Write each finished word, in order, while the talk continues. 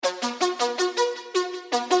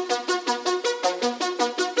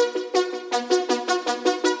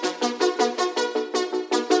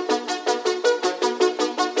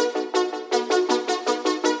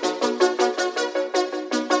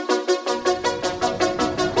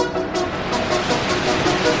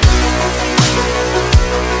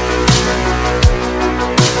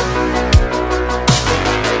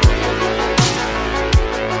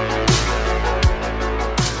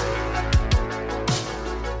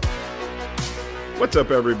What's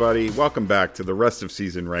up, everybody? Welcome back to the Rest of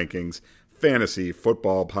Season Rankings Fantasy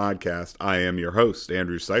Football Podcast. I am your host,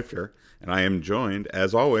 Andrew Seifter, and I am joined,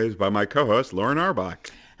 as always, by my co-host, Lauren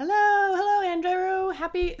Arbach. Hello, Andrew.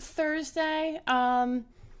 Happy Thursday.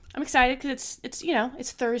 I'm excited because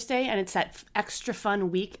it's Thursday and it's that extra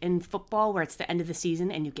fun week in football where it's the end of the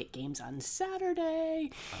season and you get games on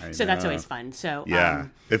Saturday. So that's always fun. So yeah,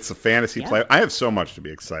 it's a fantasy play. I have so much to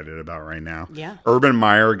be excited about right now. Yeah, Urban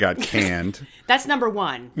Meyer got canned. That's number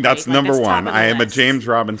one. Right? That's number one. I am list. a James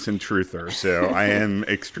Robinson truther, so I am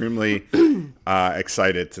extremely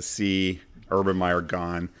excited to see Urban Meyer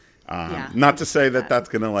gone. Not to say that that's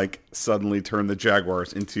going to suddenly turn the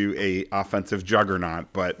Jaguars into a offensive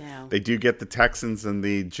juggernaut, but they do get the Texans and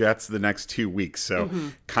the Jets the next 2 weeks. So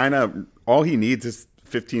kind of all he needs is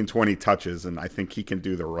 15, 20 touches, and I think he can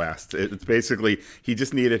do the rest. It's basically he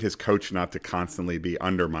just needed his coach not to constantly be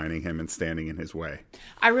undermining him and standing in his way.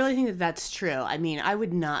 I really think that that's true. I mean, I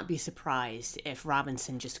would not be surprised if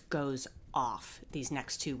Robinson just goes off these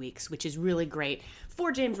next 2 weeks, which is really great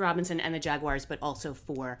for James Robinson and the Jaguars, but also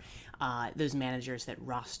for those managers that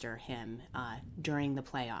roster him during the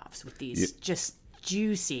playoffs with these just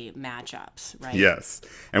juicy matchups, right? Yes,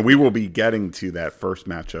 and we will be getting to that first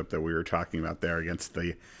matchup that we were talking about there against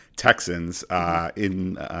the Texans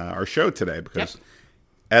in our show today, because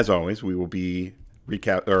as always, we will be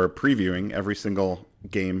previewing every single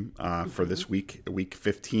game for this week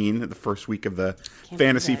 15, the first week of the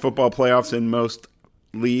fantasy football playoffs in most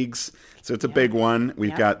leagues. So it's a big one.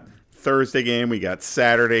 We've got Thursday game, we got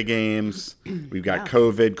Saturday games, we've got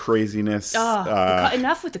COVID craziness.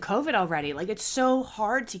 Enough with the COVID already. It's so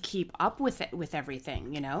hard to keep up with it, with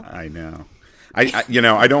everything, I know. I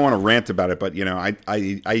I don't want to rant about it, but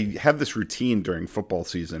I have this routine during football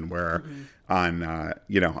season where on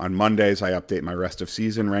Mondays I update my rest of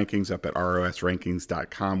season rankings up at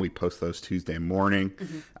rosrankings.com. We post those Tuesday morning.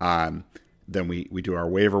 Then we do our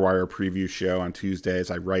waiver wire preview show on Tuesdays.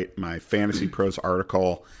 I write my Fantasy Pros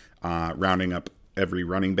article rounding up every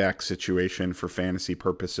running back situation for fantasy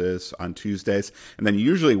purposes on Tuesdays. And then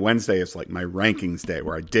usually Wednesday is my rankings day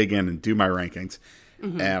where I dig in and do my rankings.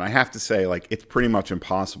 And I have to say, it's pretty much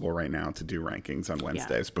impossible right now to do rankings on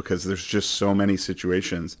Wednesdays because there's just so many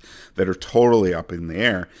situations that are totally up in the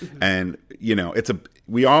air. And,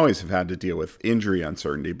 we always have had to deal with injury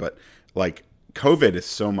uncertainty, but COVID is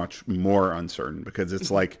so much more uncertain because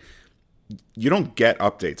it's you don't get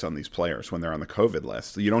updates on these players when they're on the COVID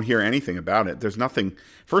list. You don't hear anything about it. There's nothing.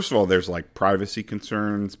 First of all, there's privacy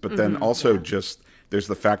concerns, but then also just there's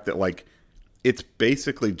the fact that it's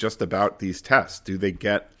basically just about these tests. Do they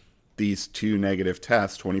get these 2 negative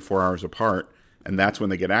tests 24 hours apart? And that's when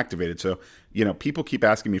they get activated. So, people keep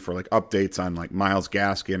asking me for updates on Myles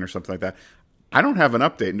Gaskin or something like that. I don't have an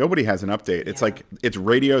update. Nobody has an update. It's it's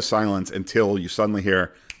radio silence until you suddenly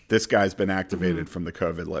hear this guy's been activated from the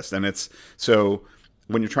COVID list. And it's so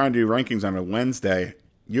when you're trying to do rankings on a Wednesday,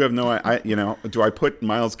 you have do I put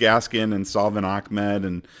Myles Gaskin and Salvin Ahmed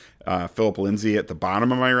and Philip Lindsay at the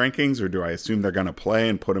bottom of my rankings, or do I assume they're going to play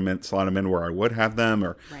and slot them in where I would have them,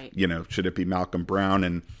 or should it be Malcolm Brown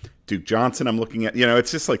and Duke Johnson? I'm looking at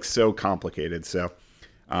it's just so complicated. So,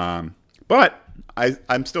 but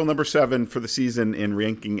I'm still number 7 for the season in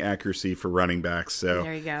ranking accuracy for running backs. So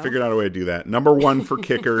there you go. Figured out a way to do that. Number 1 for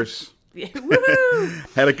kickers.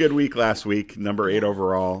 Had a good week last week. Number 8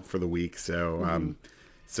 overall for the week. So.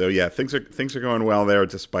 So yeah, things are going well there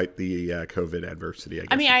despite the COVID adversity.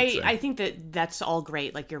 I think that's all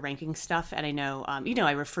great, your ranking stuff, and I know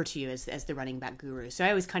I refer to you as the running back guru, so I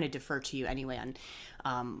always kind of defer to you anyway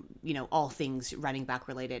on all things running back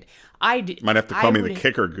related. Might have to call me the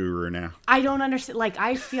kicker guru now. I don't understand.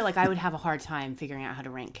 I feel I would have a hard time figuring out how to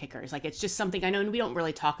rank kickers. It's just something I know, and we don't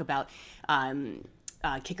really talk about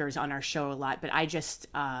kickers on our show a lot, but I just.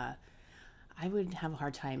 I would have a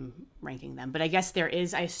hard time ranking them, but I guess I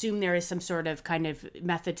assume there is some sort of kind of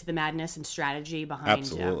method to the madness and strategy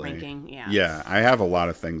behind ranking. Yeah. I have a lot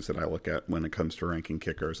of things that I look at when it comes to ranking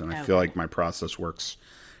kickers, and I feel like my process works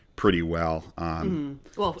pretty well.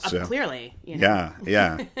 Well, clearly. Yeah.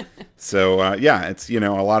 So, it's, a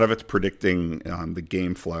lot of it's predicting the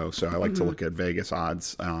game flow. So I like to look at Vegas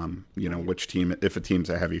odds, which team, if a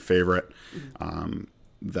team's a heavy favorite,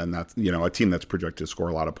 then that's, a team that's projected to score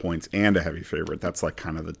a lot of points and a heavy favorite. That's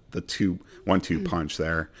kind of the 1-2 punch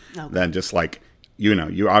there. Okay. Then just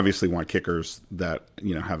you obviously want kickers that,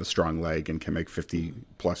 have a strong leg and can make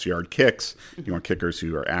 50-plus yard kicks. You want kickers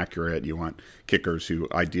who are accurate. You want kickers who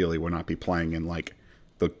ideally will not be playing in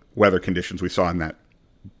the weather conditions we saw in that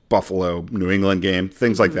Buffalo New England game,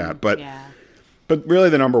 things like that. But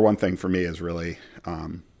really the number one thing for me is really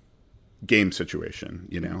game situation,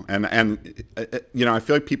 and I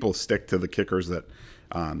feel like people stick to the kickers that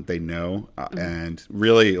they know, and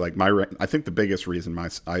really like I think the biggest reason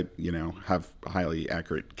I have highly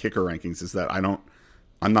accurate kicker rankings is that I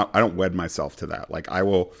don't wed myself to that. Like I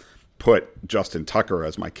will put Justin Tucker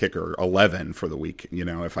as my kicker 11 for the week,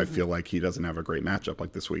 if I feel like he doesn't have a great matchup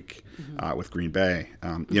like this week with Green Bay,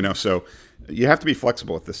 so you have to be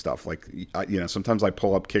flexible with this stuff. Like, sometimes I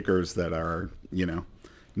pull up kickers that are,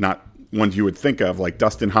 not ones you would think of, like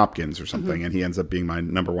Dustin Hopkins or something, and he ends up being my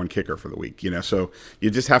number one kicker for the week, so you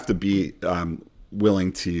just have to be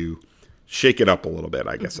willing to shake it up a little bit,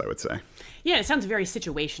 I guess I would say. Yeah, it sounds very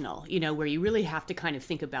situational, where you really have to kind of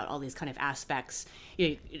think about all these kind of aspects,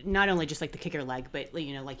 not only just like the kicker leg, but,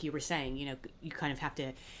 like you were saying, you kind of have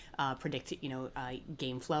to predict,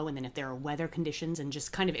 game flow. And then if there are weather conditions and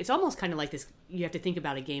just kind of, it's almost kind of like this, you have to think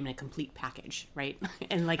about a game in a complete package, right?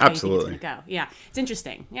 And like, absolutely. How you think it's going to go. Yeah, it's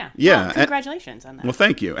interesting. Yeah. Yeah. Well, congratulations on that. Well,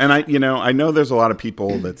 thank you. And I know there's a lot of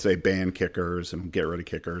people that say ban kickers and get rid of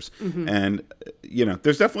kickers. And,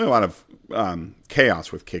 there's definitely a lot of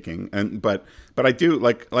chaos with kicking. But I do,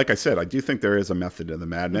 like I said, I do think there is a method to the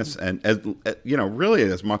madness, and really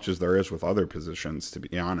as much as there is with other positions, to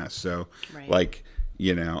be honest. So, right.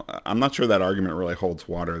 I'm not sure that argument really holds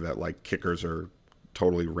water that like kickers are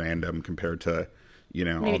totally random compared to,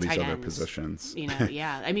 maybe all these other ends, positions.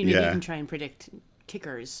 Yeah. I mean, maybe you can try and predict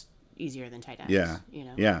kickers easier than tight ends. Yeah.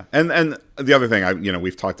 Yeah. And the other thing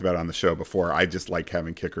we've talked about on the show before, I just like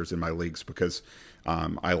having kickers in my leagues because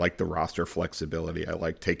I like the roster flexibility. I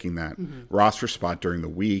like taking that roster spot during the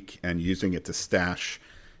week and using it to stash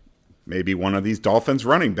maybe one of these Dolphins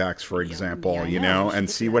running backs, for example, and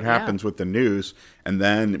see what happens with the news, and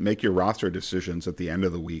then make your roster decisions at the end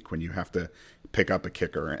of the week when you have to pick up a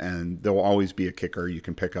kicker. And there will always be a kicker you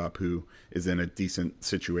can pick up who is in a decent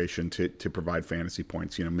situation to provide fantasy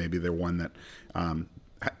points. Maybe they're one that,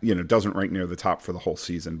 doesn't rank near the top for the whole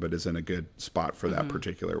season, but is in a good spot for that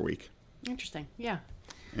particular week. Interesting. Yeah.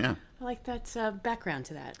 Yeah. I like that background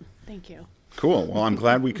to that. Thank you. Cool. Well, I'm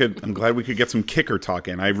glad we could get some kicker talk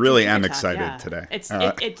in. I really am excited today.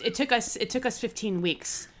 It took us 15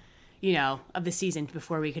 weeks, of the season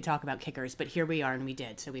before we could talk about kickers, but here we are and we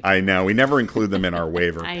did. So I know we never include them in our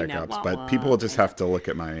waiver pickups, but people will just have to look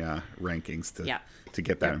at my rankings to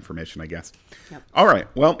get that information, I guess. Yep. All right.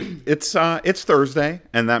 Well, it's Thursday,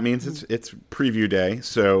 and that means it's preview day.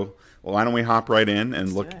 So why don't we hop right in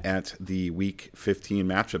and look at the Week 15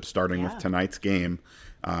 matchup, starting with tonight's game.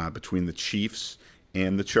 Between the Chiefs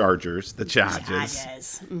and the Chargers. The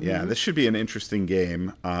Chargers. Yeah, this should be an interesting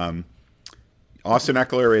game. Austin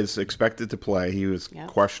Eckler is expected to play. He was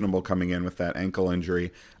questionable coming in with that ankle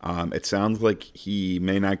injury. It sounds like he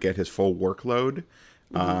may not get his full workload.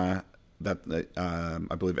 I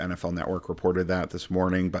believe NFL Network reported that this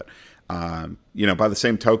morning. But, by the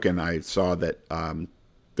same token, I saw that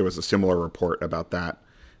there was a similar report about that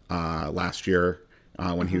last year.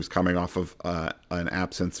 When he was coming off of an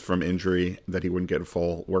absence from injury, that he wouldn't get a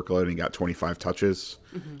full workload, and he got 25 touches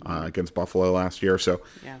against Buffalo last year. So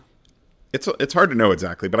it's hard to know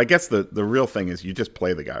exactly, but I guess the real thing is you just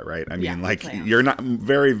play the guy, right? I mean, you're not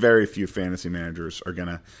very, very few fantasy managers are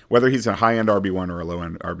gonna, whether he's a high end RB1 or a low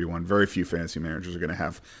end RB1, very few fantasy managers are gonna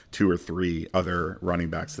have 2 or 3 other running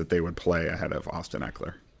backs that they would play ahead of Austin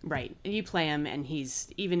Eckler. Right. And you play him, and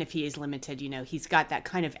even if he is limited, he's got that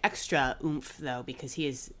kind of extra oomph, though, because he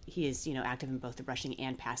is active in both the rushing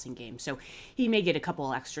and passing game. So he may get a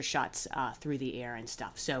couple extra shots through the air and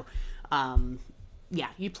stuff. So,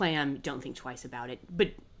 you play him, don't think twice about it.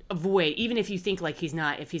 But avoid, even if you think like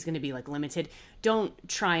if he's going to be like limited, don't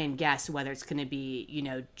try and guess whether it's going to be,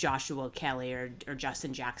 Joshua Kelly or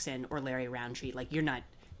Justin Jackson or Larry Roundtree. Like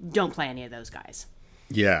don't play any of those guys.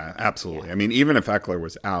 Yeah, absolutely. Yeah. I mean, even if Eckler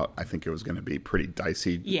was out, I think it was going to be pretty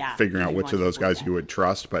dicey figuring out which of those guys you would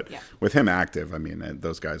trust. But with him active, I mean,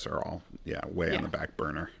 those guys are all, way on the back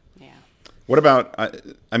burner. Yeah. What about,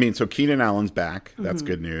 so Keenan Allen's back. That's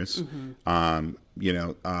good news.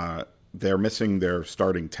 They're missing their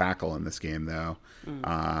starting tackle in this game, though.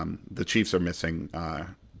 The Chiefs are missing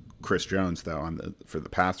Chris Jones, though, for the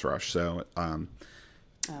pass rush. So, I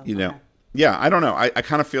don't know. I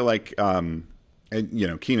kind of feel like...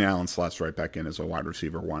 Keenan Allen slots right back in as a wide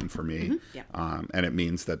receiver 1 for me. And it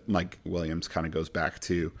means that Mike Williams kind of goes back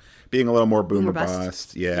to being a little more boom or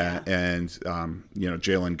bust. And,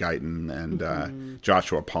 Jalen Guyton and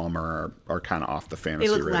Joshua Palmer are kind of off the fantasy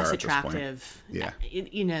radar. They look less attractive,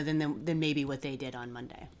 than maybe what they did on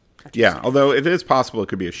Monday. Yeah, although it is possible it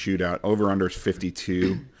could be a shootout. Over-under is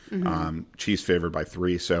 52. Chiefs favored by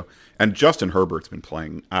 3. So, and Justin Herbert's been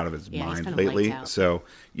playing out of his mind lately. So,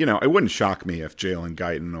 it wouldn't shock me if Jalen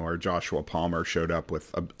Guyton or Joshua Palmer showed up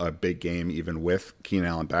with a big game, even with Keenan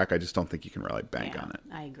Allen back. I just don't think you can really bank on it.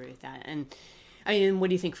 I agree with that. And I mean, what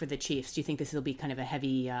do you think for the Chiefs? Do you think this will be kind of a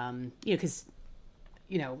heavy, because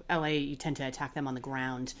LA, you tend to attack them on the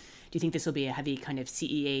ground. Do you think this will be a heavy kind of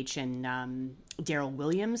CEH and Darrell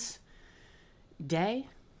Williams day?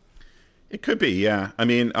 It could be, yeah. I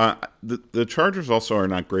mean, the Chargers also are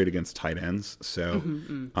not great against tight ends, so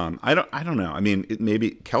I don't know. I mean,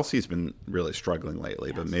 maybe Kelsey's been really struggling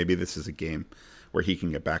lately, but maybe this is a game where he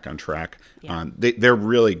can get back on track. Yeah. They're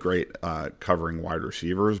really great covering wide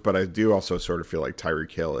receivers, but I do also sort of feel like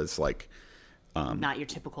Tyreek Hill is like not your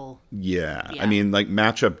typical. Yeah, I mean, like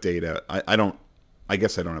matchup data. I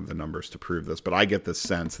guess I don't have the numbers to prove this, but I get the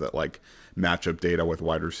sense that like matchup data with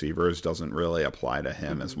wide receivers doesn't really apply to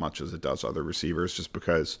him as much as it does other receivers, just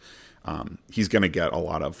because he's going to get a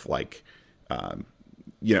lot of like,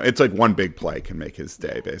 it's like one big play can make his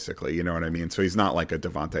day, basically. You know what I mean? So he's not like a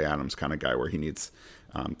Devontae Adams kind of guy where he needs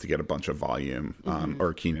to get a bunch of volume,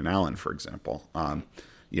 or Keenan Allen, for example. But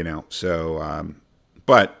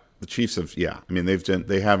the Chiefs have,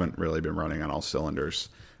 they haven't really been running on all cylinders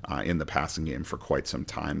in the passing game for quite some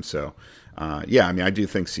time. So, I do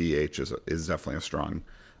think CEH is definitely a strong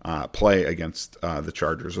play against the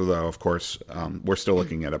Chargers, although, of course, we're still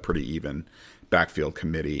looking at a pretty even backfield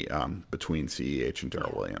committee between CEH and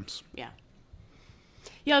Darrell Williams. Yeah.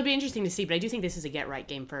 Yeah, it'll be interesting to see, but I do think this is a get-right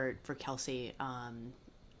game for Kelsey,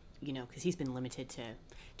 because he's been limited to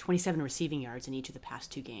 27 receiving yards in each of the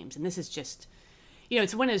past 2 games. And this is just...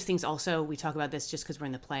 it's one of those things also, we talk about this just because we're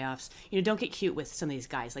in the playoffs. Don't get cute with some of these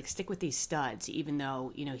guys. Like, stick with these studs, even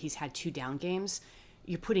though, he's had 2 down games.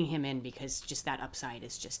 You're putting him in because just that upside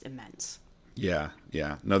is just immense. Yeah.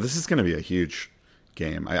 No, this is going to be a huge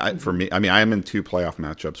game. For me, I am in 2 playoff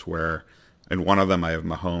matchups where, in one of them I have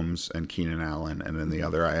Mahomes and Keenan Allen, and in the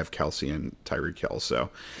other I have Kelsey and Tyreek Hill. So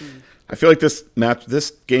I feel like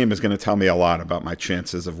this game is going to tell me a lot about my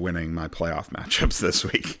chances of winning my playoff matchups this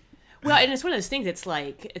week. Well, and it's one of those things. It's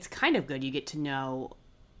like it's kind of good. You get to know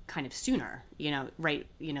kind of sooner, right?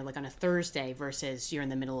 Like on a Thursday versus you're in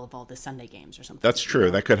the middle of all the Sunday games or something. That's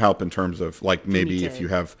true. That could help in terms of like maybe if you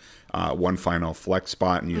have one final flex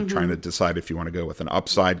spot and you're trying to decide if you want to go with an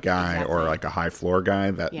upside guy or like a high floor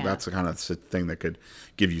guy. That's the kind of thing that could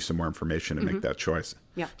give you some more information to make that choice.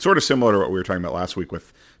 Yeah. Sort of similar to what we were talking about last week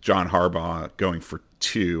with John Harbaugh going for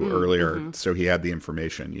 2 earlier, so he had the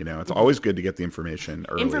information. It's always good to get the information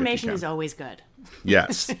early. Information is always good.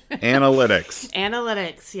 Yes.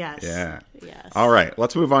 Analytics, yes. Yeah. Yes. All right,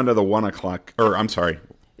 let's move on to the 1 o'clock, or I'm sorry.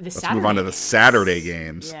 Let's move on to the Saturday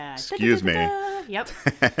games. Yeah. Excuse me. Yep.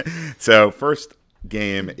 So first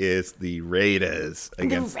game is the Raiders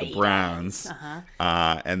against the Browns.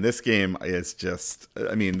 And this game is just,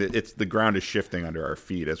 it's the ground is shifting under our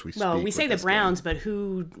feet as we speak. Well, we say the Browns, but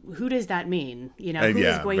who does that mean? Who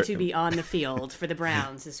is going to be on the field for the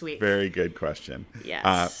Browns this week? Very good question.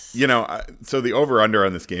 Yes. So the over-under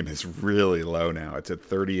on this game is really low now. It's at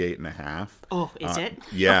 38.5. Oh, is it?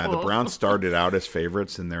 Yeah, the Browns started out as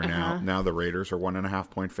favorites, and they're now the Raiders are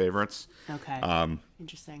 1.5 point favorites. Okay.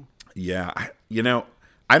 Interesting. Yeah,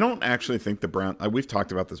 I don't actually think the Browns. We've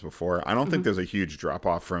talked about this before. I don't think there's a huge drop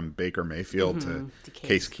off from Baker Mayfield to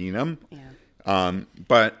Case Keenum. Yeah.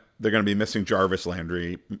 But they're going to be missing Jarvis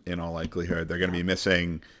Landry in all likelihood. They're going to be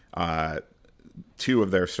missing 2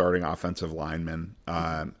 of their starting offensive linemen,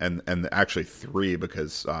 and actually 3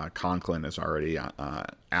 because Conklin is already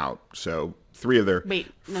out. So 3 of their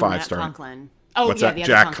 5 starting. Conklin. Oh, what's yeah, that?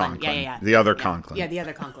 Jack Conklin. Yeah. The other Conklin. Yeah, the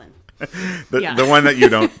other Conklin. The one that you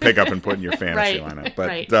don't pick up and put in your fantasy lineup,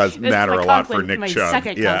 but does matter a lot for Nick Chubb.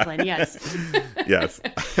 Second Conklin, yes. Yes.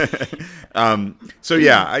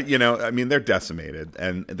 They're decimated,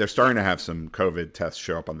 and they're starting to have some COVID tests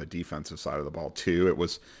show up on the defensive side of the ball too. It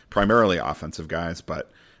was primarily offensive guys, but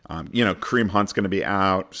Kareem Hunt's going to be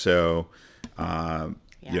out, so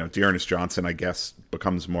Dearness Johnson, I guess,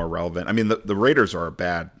 becomes more relevant. I mean, the Raiders are a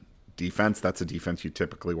bad defense. That's a defense you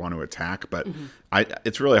typically want to attack, but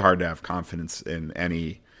it's really hard to have confidence in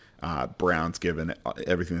any Browns given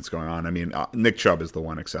everything that's going on. I mean, Nick Chubb is the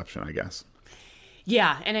one exception, I guess.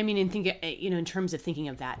 Yeah, and I mean, in terms of thinking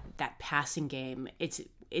of that passing game,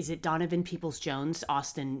 is it Donovan Peoples-Jones,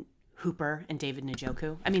 Austin Hooper, and David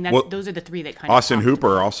Njoku? I mean, those are the 3 that kind of. Austin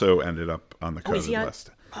Hooper also ended up on the COVID list.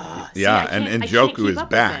 And Njoku is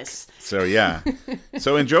back. So yeah,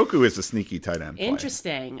 so Njoku is a sneaky tight end player.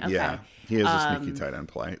 Interesting. Okay. Yeah, he is a sneaky tight end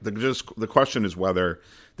play. The question is whether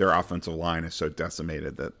their offensive line is so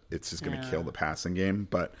decimated that it's just going to kill the passing game.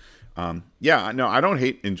 But no, I don't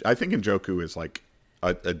hate. I think Njoku is like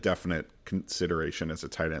a definite consideration as a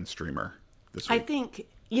tight end streamer this week. I think,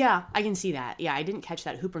 yeah, I can see that. Yeah, I didn't catch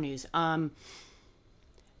that Hooper news. I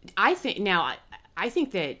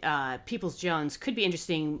think that Peoples-Jones could be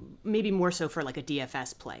interesting, maybe more so for like a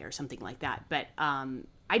DFS play or something like that. But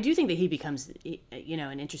I do think that he becomes,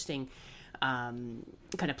 an interesting kind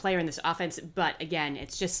of player in this offense. But again,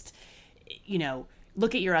 it's just,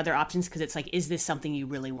 look at your other options, because it's like, is this something you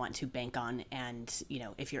really want to bank on? And,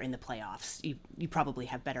 if you're in the playoffs, you probably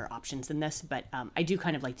have better options than this. But I do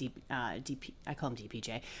kind of like I call him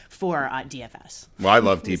DPJ for DFS. Well, I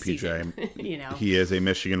love DPJ. He is a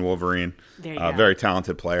Michigan Wolverine, very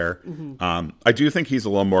talented player. Mm-hmm. I do think he's a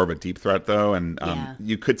little more of a deep threat, though. And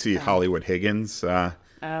you could see Hollywood Higgins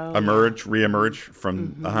reemerge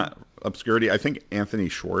from obscurity. I think Anthony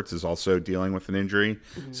Schwartz is also dealing with an injury,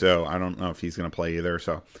 so I don't know if he's going to play either.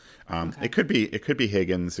 So it could be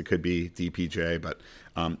Higgins, it could be DPJ, but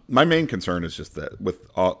my main concern is just that with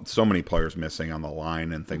so many players missing on the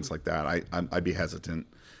line and things like that, I'd be hesitant.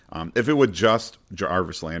 If it would just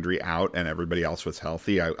Jarvis Landry out and everybody else was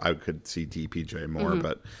healthy, I could see DPJ more,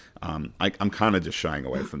 but I'm kind of just shying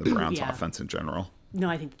away from the Browns offense in general. No,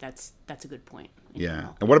 I think that's a good point. Yeah.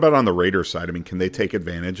 And what about on the Raiders side? I mean, can they take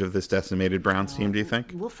advantage of this decimated Browns team, do you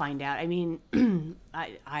think? We'll find out. I mean,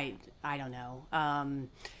 I don't know.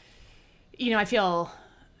 I feel,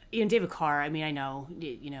 David Carr, I mean, I know,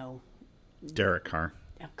 Derek Carr.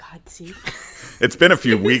 Oh, God, see? It's been a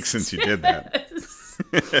few weeks since you did that.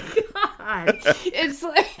 God. It's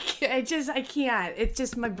like, I can't. It's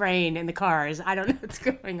just my brain in the cars. I don't know what's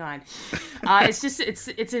going on.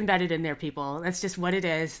 It's embedded in there, people. That's just what it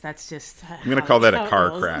is. That's just. I'm going to call that a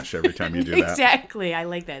car crash every time you do that. Exactly. I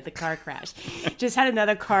like that. The car crash. Just had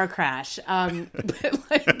another car crash.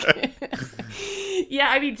 Yeah,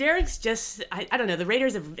 I mean, Derek's just, I don't know. The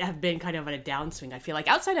Raiders have been kind of on a downswing, I feel like,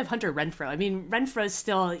 outside of Hunter Renfrow. I mean, Renfro's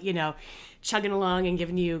still, chugging along and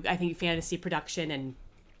giving you, I think, fantasy production. And,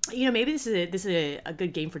 maybe this is a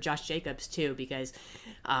good game for Josh Jacobs, too, because,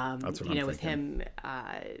 with him,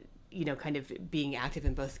 kind of being active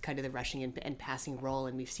in both kind of the rushing and passing role.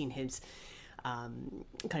 And we've seen his kind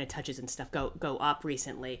of touches and stuff go up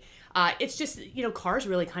recently. It's just, Carr's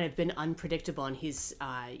really kind of been unpredictable, and he's,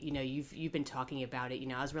 you've been talking about it.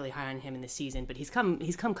 I was really high on him in the season, but he's come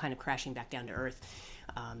kind of crashing back down to earth.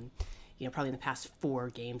 Probably in the past 4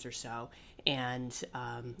 games or so. And so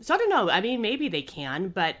I don't know. I mean, maybe they can,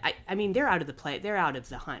 but I mean, they're out of the play. They're out of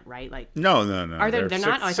the hunt, right? Like no. Are they? They're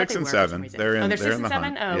not. Oh, I thought they were 6-7. They're in. They're 6 and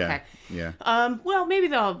 7. Oh, okay. Yeah. Well, maybe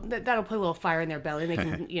that'll put a little fire in their belly, and they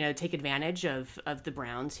can take advantage of the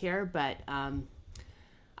Browns here. But I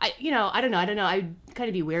don't know. I'd kind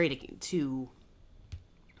of be wary to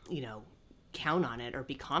count on it or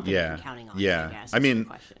be confident in counting on it. I guess. I mean,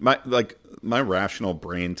 my rational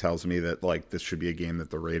brain tells me that like this should be a game that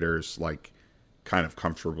the Raiders like kind of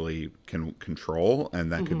comfortably can control,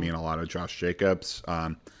 and that could mean a lot of Josh Jacobs.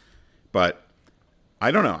 But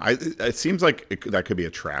I don't know. It seems like that could be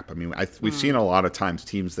a trap. I mean, we've seen a lot of times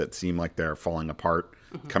teams that seem like they're falling apart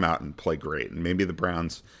come out and play great, and maybe the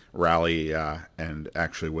Browns rally and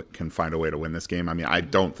actually can find a way to win this game. I mean, I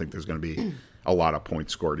don't think there's going to be a lot of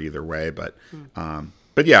points scored either way, but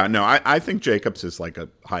yeah, no, I think Jacobs is like a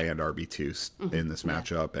high-end RB2 in this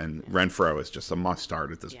matchup, and Renfrow is just a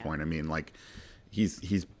must-start at this point. I mean, like,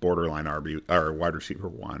 he's borderline RB or wide receiver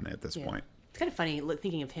 1 at this point. It's kind of funny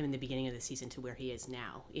thinking of him in the beginning of the season to where he is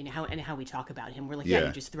now, how we talk about him. We're like, you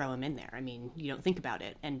just throw him in there. I mean, you don't think about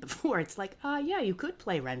it. And before, it's like, you could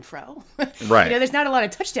play Renfrow. Right. there's not a lot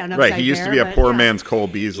of touchdown upside. Right. He used to be a poor man's Cole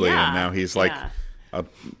Beasley, and now he's like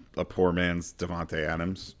a poor man's Devontae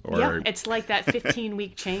Adams. It's like that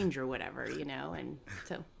 15-week change or whatever, and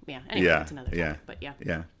so anyway, that's another topic, but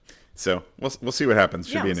yeah. So we'll see what happens.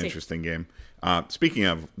 Should be an interesting game. Speaking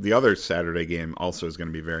of, the other Saturday game also is going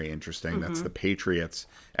to be very interesting. That's the Patriots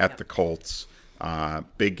at the Colts.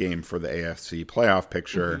 Big game for the AFC playoff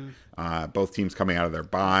picture. Both teams coming out of their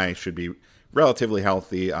bye should be relatively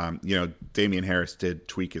healthy. Damian Harris did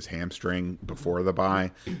tweak his hamstring before the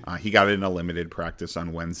bye. He got in a limited practice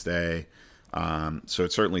on Wednesday. So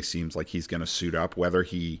it certainly seems like he's going to suit up. Whether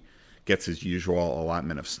he gets his usual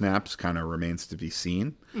allotment of snaps kind of remains to be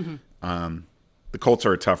seen. The Colts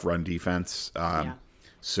are a tough run defense.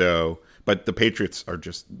 But the Patriots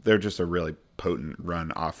they're just a really potent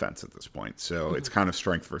run offense at this point. So it's kind of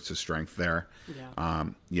strength versus strength there.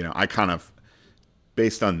 I kind of,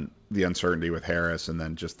 based on the uncertainty with Harris and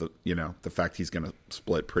then just the fact he's going to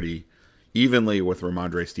split pretty evenly with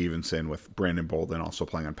Ramondre Stevenson, with Brandon Bolden also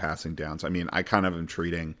playing on passing downs. I mean, I kind of am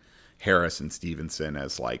treating Harris and Stevenson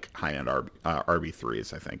as like high-end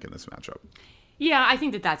RB3s, I think, in this matchup. Yeah, I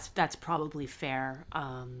think that's probably fair.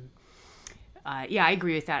 Yeah, I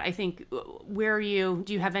agree with that. I think, do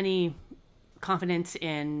you have any confidence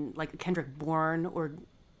in like Kendrick Bourne or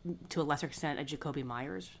to a lesser extent a Jacoby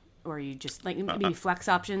Myers? Or are you just like maybe flex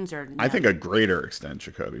options? Or no? I think a greater extent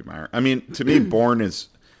Jacoby Myers. I mean, to me, Bourne has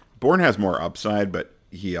more upside, but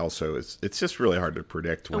he also is. It's just really hard to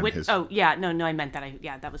predict when his. Oh yeah, no, I meant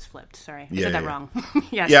that. That was flipped. Sorry, I said that wrong.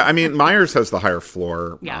 Yes. Yeah, I mean, Myers has the higher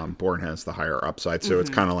floor. Yeah. Bourne has the higher upside. So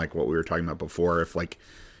it's kind of like what we were talking about before. If like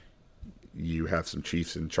you have some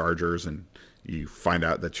Chiefs and Chargers and you find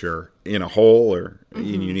out that you're in a hole or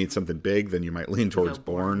you need something big, then you might lean towards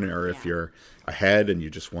Bourne. Or if you're ahead and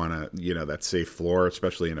you just want to, that safe floor,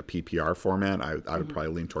 especially in a PPR format, I would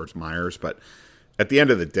probably lean towards Myers. But at the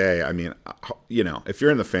end of the day, I mean, if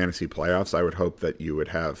you're in the fantasy playoffs, I would hope that you would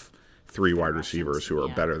have 3 wide receivers who are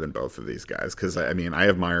better than both of these guys. Because, I mean, I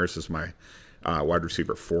have Myers as my wide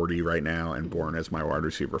receiver 40 right now and Bourne as my wide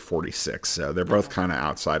receiver 46. So they're both kind of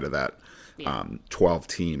outside of that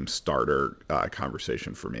 12-team starter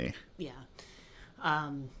conversation for me. Yeah.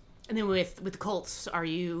 And then with the Colts, are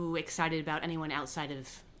you excited about anyone outside of?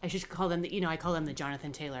 I should call them. I call them the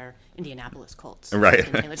Jonathan Taylor Indianapolis Colts. Right.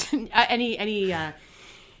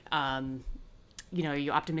 Are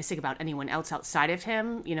you optimistic about anyone else outside of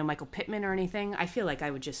him? Michael Pittman or anything? I feel like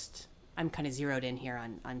I'm kind of zeroed in here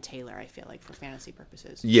on Taylor. I feel like for fantasy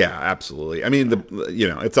purposes. Yeah, absolutely. I mean,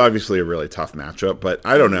 it's obviously a really tough matchup, but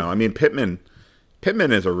I don't know. I mean, Pittman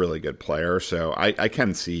is a really good player, so I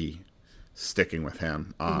can see sticking with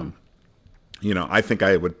him. I think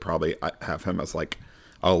I would probably have him as like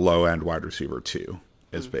a low end wide receiver 2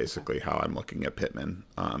 is basically how I'm looking at Pittman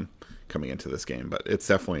coming into this game. But it's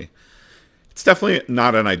definitely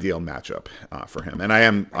not an ideal matchup for him. And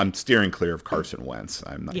I'm steering clear of Carson Wentz.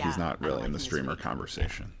 He's not really in the streamer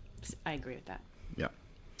conversation. Yeah. I agree with that. Yeah.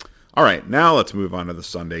 All right, now let's move on to the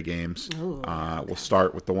Sunday games. We'll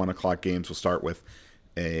start with the 1:00 games. We'll start with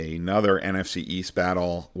another NFC East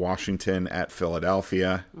battle, Washington at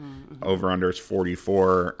Philadelphia. Over-under is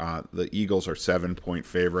 44. The Eagles are 7-point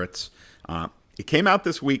favorites. It came out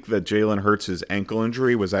this week that Jalen Hurts' ankle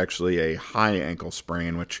injury was actually a high ankle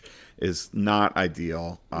sprain, which is not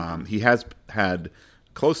ideal. He has had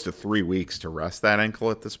close to 3 weeks to rest that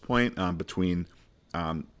ankle at this point, between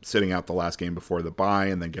sitting out the last game before the bye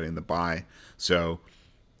and then getting the bye. So,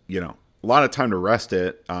 a lot of time to rest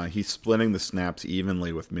it. He's splitting the snaps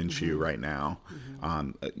evenly with Minshew right now.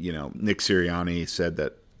 Nick Sirianni said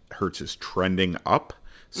that Hurts is trending up.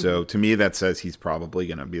 So to me, that says he's probably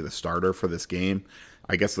going to be the starter for this game.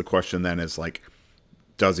 I guess the question then is like,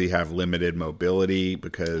 does he have limited mobility?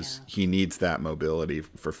 Because he needs that mobility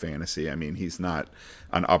for fantasy. I mean, he's not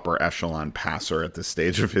an upper echelon passer at this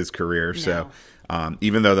stage of his career. No. So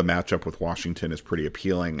even though the matchup with Washington is pretty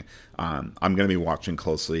appealing, I'm going to be watching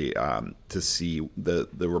closely to see the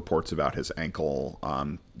reports about his ankle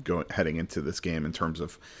heading into this game in terms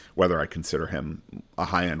of whether I consider him a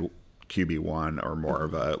high-end QB1 or more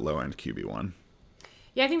of a low-end QB1.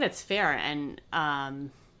 Yeah, I think that's fair. And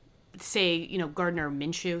say, Gardner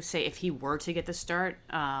Minshew, say if he were to get the start,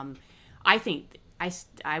 I think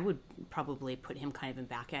I would probably put him kind of in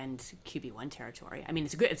back end QB1 territory. I mean,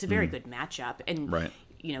 it's a very good matchup, and right.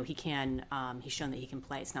 He can. He's shown that he can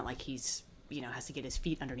play. It's not like he's has to get his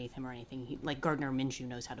feet underneath him or anything. Like Gardner Minshew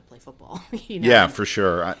knows how to play football. Yeah, for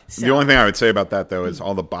sure. The only thing I would say about that though is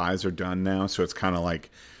all the buys are done now, so it's kind of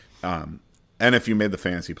like. And if you made the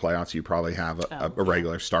fantasy playoffs, you probably have a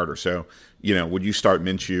regular starter. So, would you start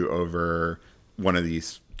Minshew over one of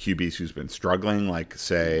these QBs who's been struggling, like,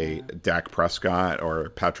 say, Dak Prescott or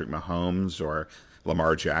Patrick Mahomes or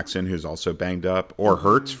Lamar Jackson, who's also banged up, or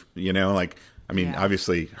Hurts?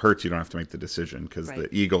 Obviously, Hurts, you don't have to make the decision because the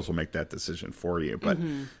Eagles will make that decision for you. But,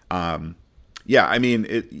 I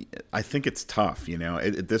think it's tough,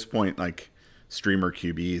 at this point, like, streamer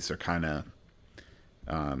QBs are kind of...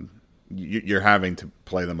 you're having to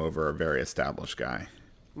play them over a very established guy.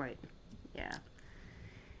 Right. Yeah.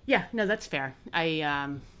 Yeah, no, that's fair.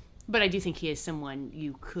 But I do think he is someone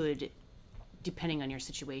you could, depending on your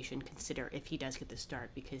situation, consider if he does get the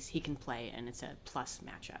start because he can play and it's a plus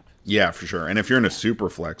matchup. Yeah, for sure. And if you're in a super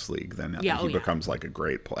flex league, then he becomes like a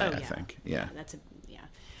great play, I think. Yeah.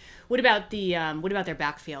 What about their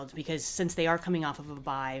backfield? Because since they are coming off of a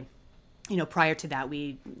bye, prior to that,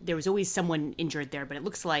 there was always someone injured there, but it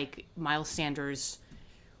looks like Miles Sanders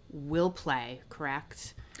will play,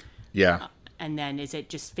 correct? Yeah. And then is it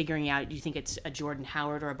just figuring out, do you think it's a Jordan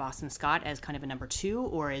Howard or a Boston Scott as kind of a number 2?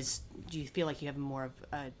 Or do you feel like you have more of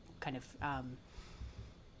a kind of,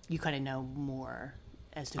 you kind of know more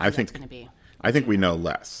as to who that's going to be? I think we know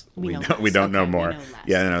less. We don't know more. We know less.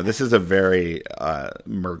 Yeah, no, this is a very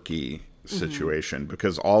murky situation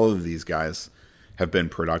because all of these guys have been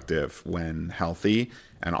productive when healthy,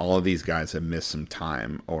 and all of these guys have missed some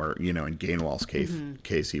time. Or in Gainwell's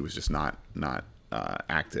case, he was just not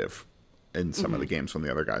active in some of the games when the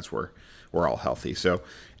other guys were all healthy. So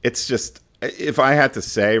it's just, if I had to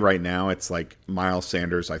say right now, it's like Miles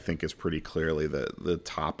Sanders, I think, is pretty clearly the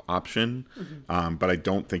top option. But I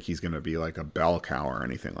don't think he's going to be like a bell cow or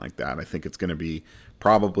anything like that. I think it's going to be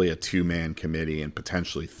probably a 2-man committee and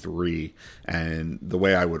potentially 3. And the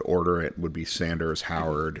way I would order it would be Sanders,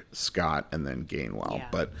 Howard, Scott, and then Gainwell.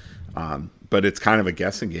 Yeah. But it's kind of a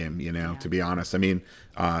guessing game, to be honest. I mean,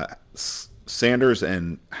 Sanders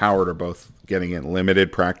and Howard are both getting in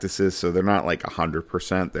limited practices, so they're not like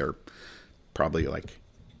 100%. They're probably like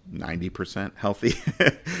 90% healthy.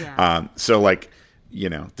 Yeah. So like,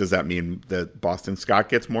 does that mean that Boston Scott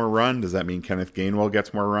gets more run? Does that mean Kenneth Gainwell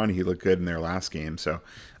gets more run? He looked good in their last game. So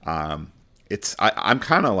I'm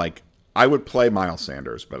kind of like, I would play Miles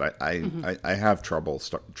Sanders, but I have trouble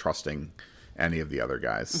trusting any of the other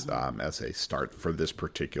guys as a start for this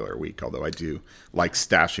particular week, although I do like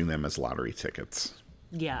stashing them as lottery tickets.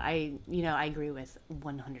 Yeah, I agree with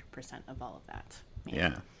 100% of all of that.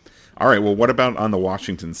 Yeah. All right. Well, what about on the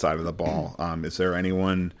Washington side of the ball? Is there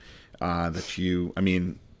anyone that you,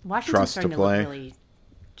 Washington's trust starting to play? To look really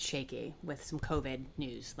shaky with some COVID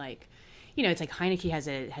news. Like, it's like Heineke has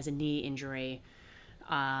a knee injury.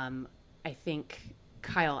 I think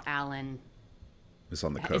Kyle Allen is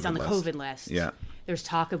on the COVID list. Yeah. There's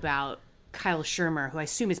talk about Kyle Shermer, who I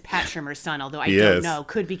assume is Pat Shermer's son, although I He don't is. know,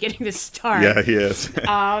 could be getting the start. Yeah, he is.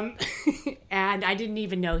 And I didn't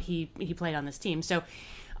even know he played on this team. So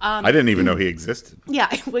I didn't even know he existed. yeah,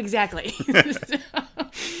 exactly.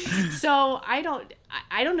 So I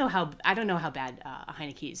don't know how bad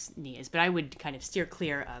Heineke's knee is, but I would kind of steer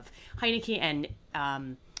clear of Heineke. And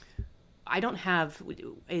I don't have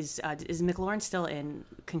is McLaurin still in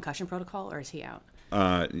concussion protocol, or is he out?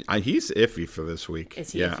 He's iffy for this week.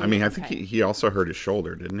 Is he yeah, iffy? I think he also hurt his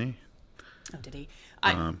shoulder, didn't he? Oh, did he?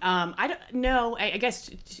 I don't know. I guess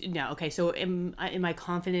no. Okay, so am I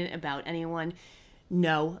confident about anyone?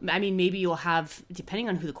 No. I mean, maybe you'll have, depending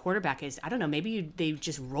on who the quarterback is, I don't know, maybe they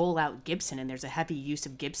just roll out Gibson and there's a heavy use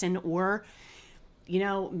of Gibson, or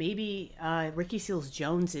maybe Ricky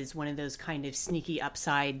Seals-Jones is one of those kind of sneaky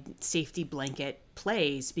upside safety blanket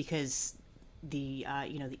plays, because the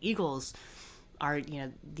Eagles are,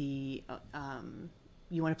 you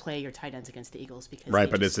want to play your tight ends against the Eagles because right.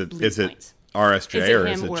 But is it RSJ or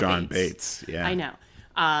is it John Bates? Yeah, I know.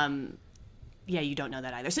 Yeah, you don't know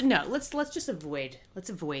that either. So no, let's just avoid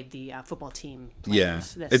the football team. Yeah,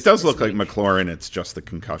 it does look like McLaurin. It's just the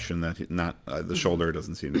concussion that not the shoulder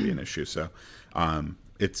doesn't seem to be an issue. So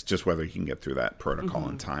it's just whether he can get through that protocol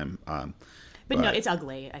in time. But no, it's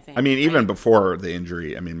ugly, I think. Even before the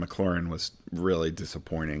injury, McLaurin was really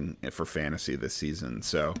disappointing for fantasy this season.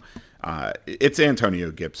 So it's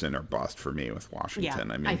Antonio Gibson or bust for me with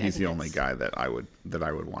Washington. Yeah, he's the only guy that I would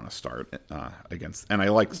want to start against. And I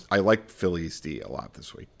like Philly's D a lot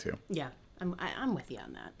this week too. Yeah, I'm with you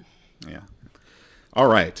on that. Yeah. All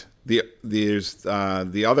right. There's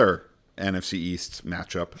the other NFC East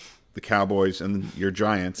matchup, the Cowboys and your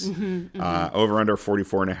Giants. Over under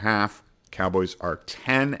 44.5. Cowboys are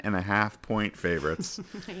 10.5-point favorites.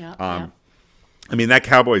 Yeah. That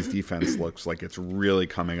Cowboys defense looks like it's really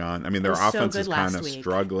coming on. Their offense is kind of week.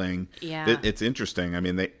 Struggling. Yeah. It's interesting.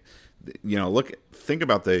 Think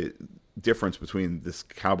about the difference between this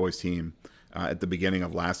Cowboys team at the beginning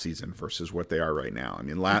of last season versus what they are right now.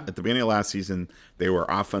 At the beginning of last season, they were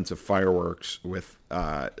offensive fireworks with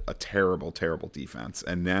a terrible, terrible defense.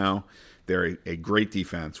 And now they're a great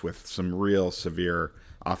defense with some real severe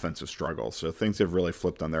offensive struggles. So things have really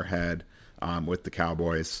flipped on their head with the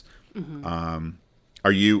Cowboys.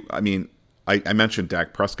 Are you, I mentioned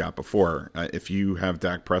Dak Prescott before. If you have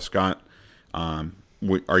Dak Prescott,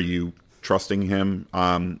 are you trusting him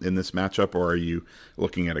in this matchup, or are you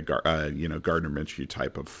looking at a Gardner Minshew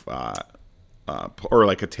type of, or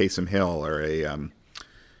like a Taysom Hill or a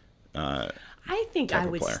I think I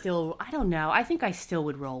would player? still, I don't know. I think I still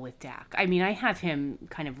would roll with Dak. I have him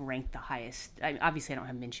kind of ranked the highest. Obviously, I don't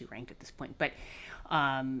have Minshew ranked at this point, but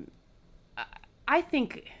I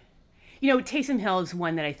think, Taysom Hill is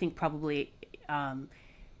one that I think probably,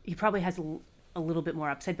 he probably has a little bit more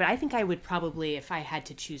upside, but I think I would probably, if I had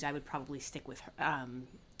to choose, I would probably stick with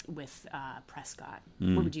with Prescott.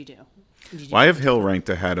 What would you do? Well, I have Hill ranked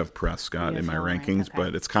ahead of Prescott in my Hill ranked, rankings, okay.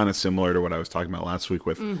 but it's kind of similar to what I was talking about last week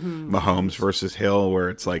with Mahomes versus Hill, where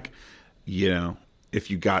it's like, if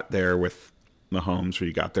you got there with Mahomes or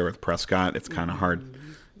you got there with Prescott, it's kind of hard.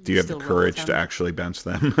 Do you have Still the roll with courage to them. actually bench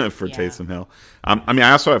them for Yeah. Taysom Hill?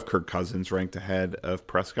 I also have Kirk Cousins ranked ahead of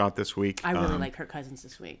Prescott this week. I really like Kirk Cousins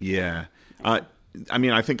this week. Yeah.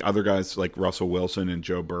 I think other guys like Russell Wilson and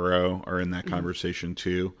Joe Burrow are in that conversation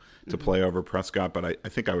too to play over Prescott, but I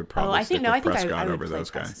think I would probably stick with Prescott I would over play those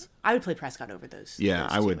guys. I would play Prescott over those. Yeah,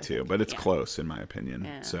 those I two, would too, think. but it's Yeah. close in my opinion.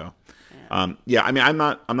 Yeah. So, I'm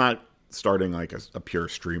not starting like a pure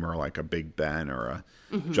streamer like a Big Ben or a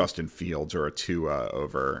Justin Fields or a Tua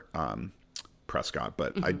over Prescott,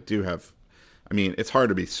 but I do have. I mean, it's hard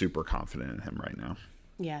to be super confident in him right now.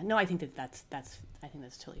 Yeah, no, I think that's I think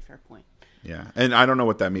that's a totally fair point. Yeah, and I don't know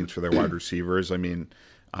what that means for their wide receivers. I mean,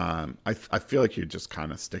 I feel like you're just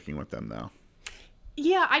kind of sticking with them though.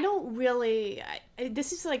 Yeah, I don't really.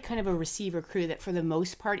 This is like kind of a receiver crew that, for the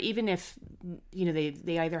most part, even if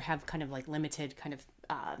they either have kind of like limited kind of.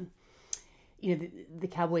 The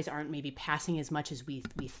Cowboys aren't maybe passing as much as we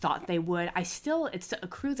thought they would. It's a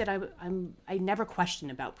crew that I never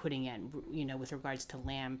question about putting in, with regards to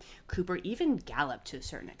Lamb, Cooper, even Gallup to a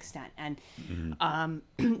certain extent. And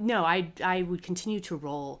no, I would continue to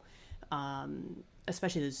roll,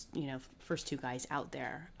 especially those first two guys out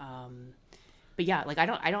there. But yeah, like I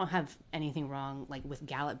don't have anything wrong like with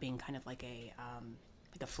Gallup being kind of like a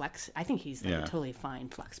flex. I think he's like a totally fine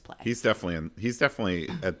flex play. He's definitely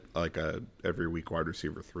at like a every week wide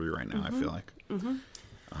receiver 3 right now. I feel like,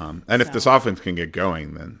 and if this offense can get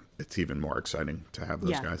going, then it's even more exciting to have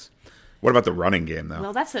those guys. What about the running game though?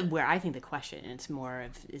 Well, that's where I think the question. It's more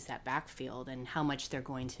of is that backfield and how much they're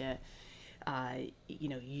going to,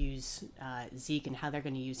 use Zeke and how they're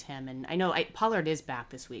going to use him. And I know Pollard is back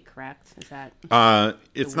this week, correct? Is that?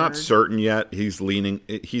 It's not certain yet. He's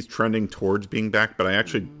trending towards being back, but I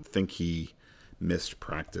actually think he missed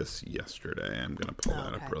practice yesterday. I'm going to pull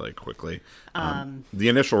that up really quickly. The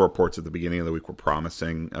initial reports at the beginning of the week were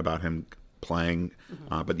promising about him playing,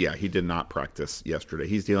 but yeah, he did not practice yesterday.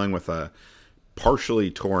 He's dealing with a partially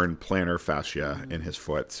torn plantar fascia in his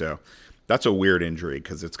foot, so that's a weird injury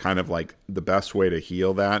because it's kind of like the best way to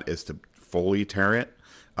heal that is to fully tear it.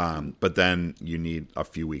 But then you need a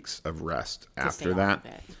few weeks of rest after that.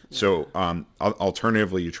 Yeah. So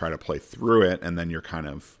alternatively, you try to play through it, and then you're kind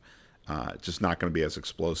of just not going to be as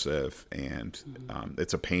explosive, and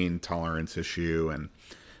it's a pain tolerance issue. And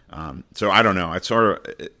so I don't know. It's sort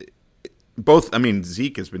of both. I mean,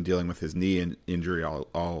 Zeke has been dealing with his knee injury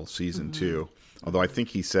all season too. Although I think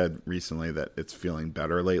he said recently that it's feeling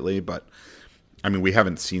better lately, but I mean, we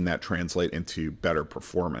haven't seen that translate into better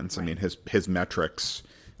performance. Right. I mean, his metrics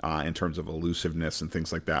in terms of elusiveness and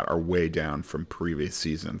things like that are way down from previous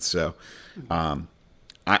seasons. So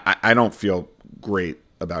I don't feel great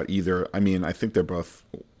about either. I mean, I think they're both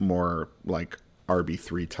more like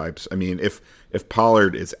RB3 types. I mean, if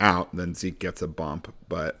Pollard is out, then Zeke gets a bump,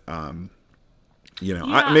 but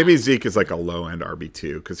maybe Zeke is like a low end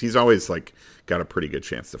RB2 because he's always like got a pretty good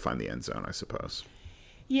chance to find the end zone, I suppose.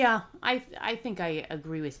 Yeah, I think I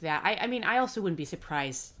agree with that. I mean, I also wouldn't be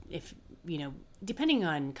surprised if, depending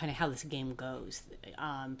on kind of how this game goes,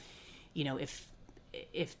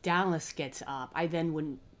 if Dallas gets up, I then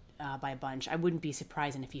wouldn't, by a bunch, I wouldn't be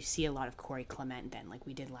surprised and if you see a lot of Corey Clement then, like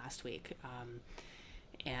we did last week.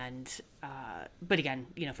 But again,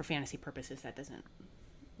 for fantasy purposes, that doesn't,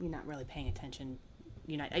 you're not really paying attention.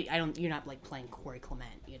 You're not like playing Corey Clement,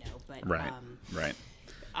 but. Right.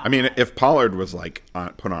 I mean, if Pollard was like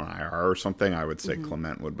put on IR or something, I would say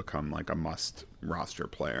Clement would become like a must roster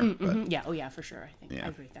player. But, yeah. Oh yeah, for sure. I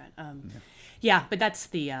agree with that. But that's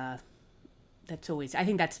that's always, I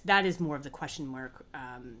think that is more of the question mark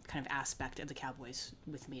kind of aspect of the Cowboys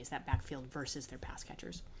with me is that backfield versus their pass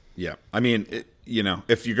catchers. Yeah. I mean,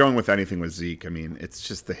 if you're going with anything with Zeke, I mean, it's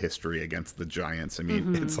just the history against the Giants. I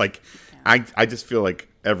mean, it's like, I just feel like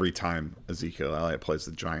every time Ezekiel Elliott plays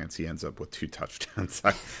the Giants, he ends up with 2 touchdowns.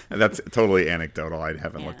 And that's totally anecdotal. I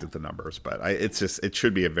haven't looked at the numbers, but it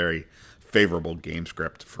should be a very favorable game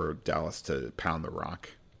script for Dallas to pound the rock.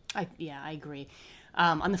 I agree.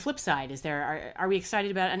 On the flip side, are we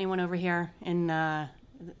excited about anyone over here in the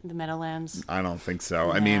Meadowlands? I don't think so.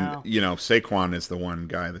 No. I mean, Saquon is the one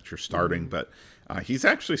guy that you're starting, but he's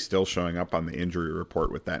actually still showing up on the injury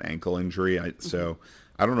report with that ankle injury. So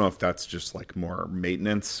I don't know if that's just like more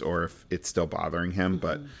maintenance or if it's still bothering him.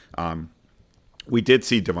 But we did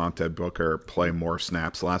see Devontae Booker play more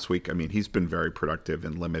snaps last week. I mean, he's been very productive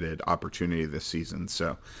in limited opportunity this season.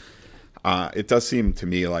 So it does seem to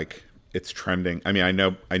me like it's trending. I mean, I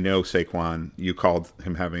know Saquon. You called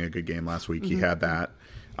him having a good game last week. He had that,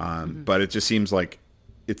 but it just seems like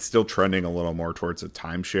it's still trending a little more towards a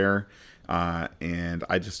timeshare, and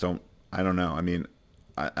I just don't. I don't know. I mean,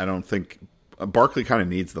 I don't think Barkley kind of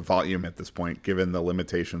needs the volume at this point, given the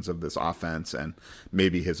limitations of this offense and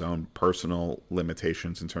maybe his own personal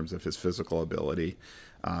limitations in terms of his physical ability.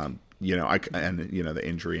 The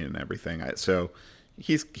injury and everything. So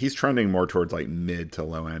he's trending more towards like mid to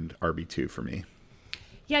low end RB2 for me.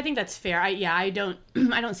 Yeah, I think that's fair. I don't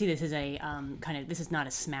see this as a this is not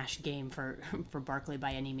a smash game for Barkley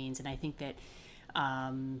by any means, and I think that.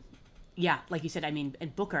 Like you said, I mean,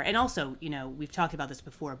 and Booker, and also, we've talked about this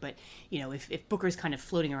before, but if Booker's kind of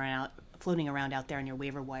floating around out there on your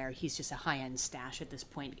waiver wire, he's just a high end stash at this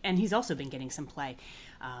point, and he's also been getting some play,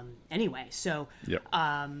 anyway. So, yep.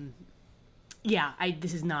 I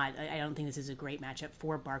don't think this is a great matchup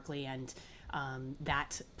for Barkley, and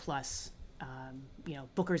that plus,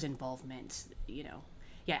 Booker's involvement,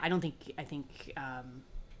 I think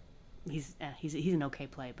he's an okay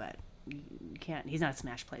play, but. He's not a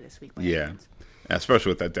smash play this week. Yeah, especially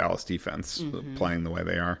with that Dallas defense playing the way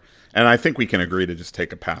they are. And I think we can agree to just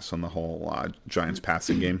take a pass on the whole Giants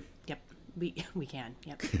passing game. Yep, we can.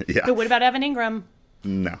 Yep. Yeah. But what about Evan Ingram?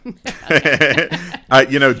 No.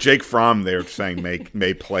 Jake Fromm, they're saying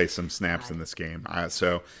may play some snaps in this game.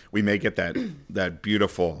 So we may get that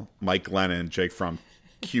beautiful Mike Glennon, Jake Fromm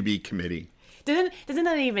QB committee. Doesn't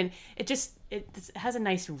that even it has a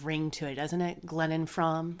nice ring to it, doesn't it? Glennon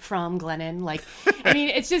from Glennon. Like, I mean,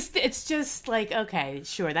 it's just like, okay,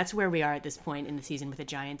 sure, that's where we are at this point in the season with the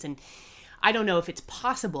Giants, and I don't know if it's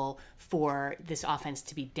possible for this offense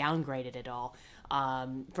to be downgraded at all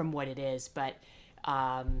from what it is, but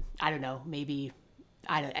I don't know, maybe.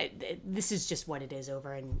 This is just what it is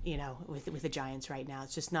over and with the Giants right now.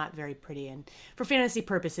 It's just not very pretty, and for fantasy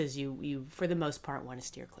purposes, you for the most part want to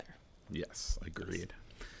steer clear. Yes, agreed.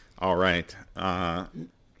 All right.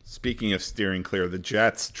 Speaking of steering clear, the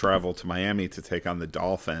Jets travel to Miami to take on the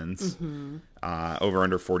Dolphins. Over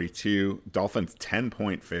under 42. Dolphins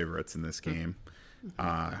 10-point favorites in this game.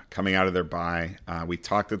 Coming out of their bye. We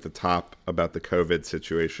talked at the top about the COVID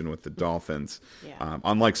situation with the Dolphins. Yeah.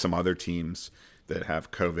 Unlike some other teams that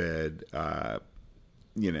have COVID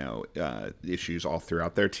issues all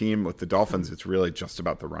throughout their team, with the Dolphins, it's really just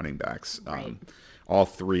about the running backs. Right. All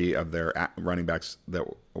three of their running backs that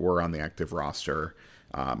were on the active roster,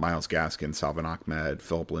 Myles Gaskin, Salvon Ahmed,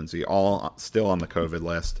 Phillip Lindsay, all still on the COVID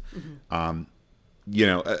list.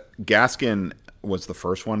 Gaskin was the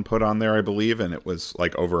first one put on there, I believe, and it was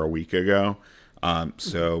like over a week ago.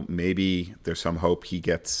 So maybe there's some hope he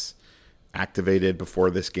gets activated before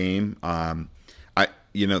this game. The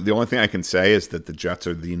only thing I can say is that the Jets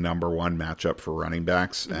are the number one matchup for running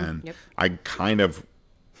backs, and I kind of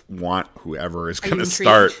want whoever is going to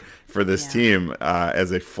start for this team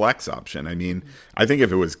as a flex option. I mean, I think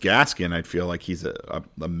if it was Gaskin, I'd feel like he's a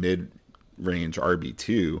mid-range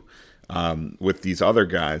RB2. With these other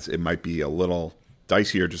guys, it might be a little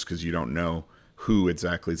dicier just because you don't know who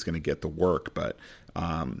exactly is going to get the work. But,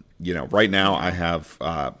 right now I have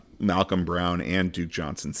Malcolm Brown and Duke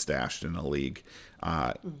Johnson stashed in a league.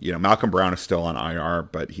 Malcolm Brown is still on IR,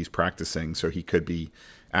 but he's practicing, so he could be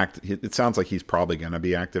it sounds like he's probably going to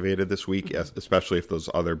be activated this week, especially if those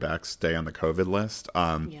other backs stay on the COVID list.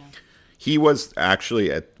 He was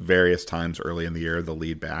actually at various times early in the year the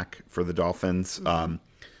lead back for the Dolphins.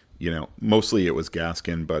 Mostly it was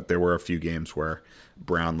Gaskin, but there were a few games where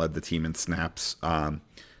Brown led the team in snaps.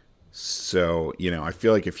 So, I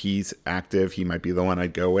feel like if he's active, he might be the one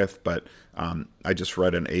I'd go with. But I just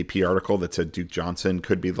read an AP article that said Duke Johnson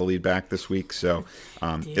could be the lead back this week. So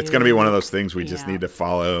it's going to be one of those things we just need to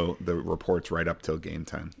follow the reports right up till game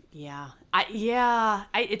time. Yeah.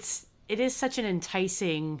 It is such an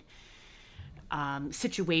enticing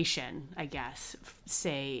situation, I guess,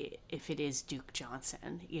 say if it is Duke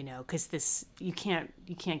Johnson, because you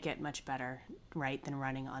can't get much better, right, than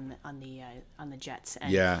running on the Jets.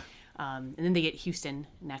 And, and then they get Houston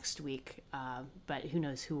next week, but who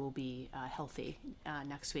knows who will be healthy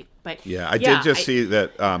next week. But I did see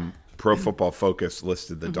that Pro Football Focus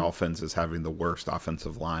listed the Dolphins as having the worst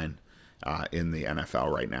offensive line in the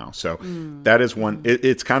NFL right now. So that is one.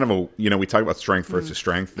 It's kind of we talk about strength versus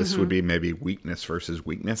strength. This would be maybe weakness versus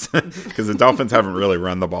weakness because the Dolphins haven't really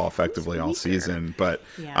run the ball effectively all season, but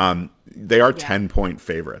they are 10-point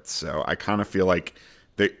favorites. So I kind of feel like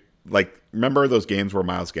remember those games where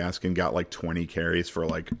Myles Gaskin got like 20 carries for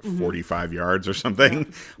like 45 yards or something?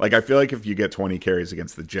 Yeah. Like, I feel like if you get 20 carries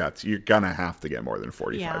against the Jets, you're going to have to get more than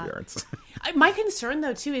 45 yards. My concern,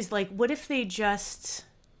 though, too, is like, what if they just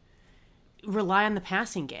rely on the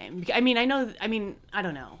passing game. I mean, I know. I mean, I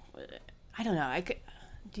don't know. I could.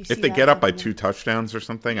 Do you see If they that get up by something? 2 touchdowns or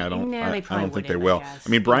something, I don't. No, they I probably don't think they wouldn't, will. I guess. I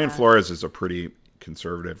mean, Brian Yeah. Flores is a pretty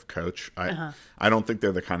conservative coach. I don't think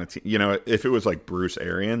they're the kind of team. If it was like Bruce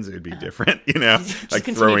Arians, it'd be different. Like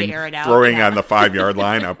continue to air it out, throwing yeah. on the 5-yard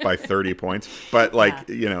line up by 30 points. But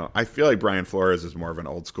I feel like Brian Flores is more of an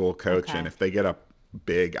old school coach, Okay. and if they get up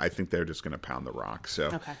big, I think they're just going to pound the rock. So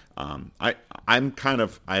Okay. I'm kind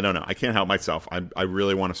of, I don't know. I can't help myself. I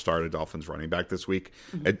really want to start a Dolphins running back this week,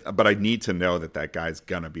 Mm-hmm. but I need to know that guy's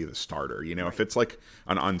going to be the starter. If it's like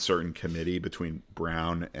an uncertain committee between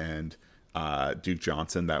Brown and Duke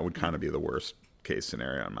Johnson, that would kind of be the worst case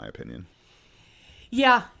scenario in my opinion.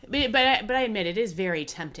 Yeah, but I admit it is very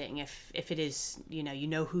tempting if it is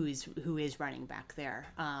who is running back there.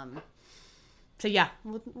 So yeah,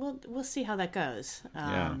 we'll see how that goes.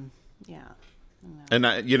 Yeah. And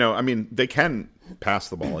I mean, they can pass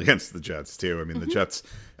the ball against the Jets too. I mean,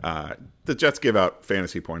 Mm-hmm. the Jets give out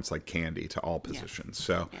fantasy points like candy to all positions.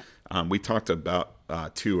 So we talked about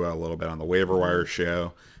Tua a little bit on the waiver wire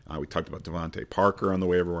show. We talked about Devontae Parker on the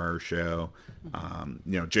waiver wire show.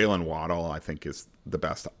 Jalen Waddle, I think, is the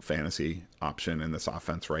best fantasy option in this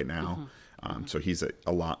offense right now. So he's a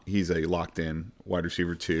locked in wide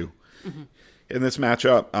receiver 2 in this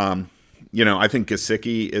matchup. I think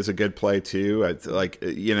Gesicki is a good play too.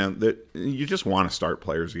 You just want to start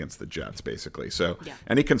players against the Jets, basically. So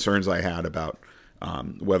any concerns I had about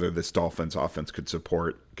whether this Dolphins offense could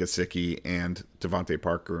support Gesicki and Devontae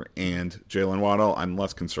Parker and Jalen Waddle, I'm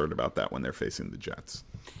less concerned about that when they're facing the Jets.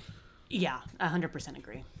 Yeah, 100%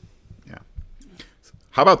 agree. Yeah.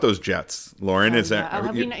 How about those Jets, Lauren? Is Yeah. that?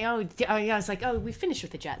 I was like, we finished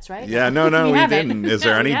with the Jets, right? Yeah, no, we haven't. didn't. Is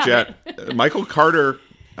there No, any we Jet? Michael Carter.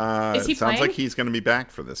 Is he sounds playing? like he's going to be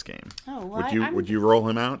back for this game. Oh, well, would you roll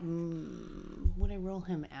him out? Would I roll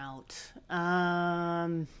him out?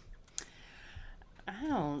 I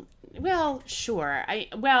don't. Well, sure. I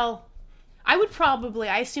would probably.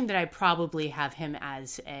 I assume that I probably have him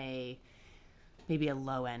as maybe a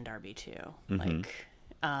low end RB2,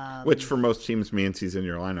 Which for most teams means he's in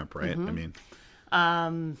your lineup, right? I mean,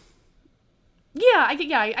 I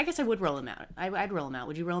guess I would roll him out. I'd roll him out.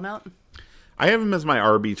 Would you roll him out? I have him as my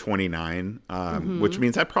RB29, which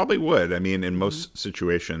means I probably would. I mean, in most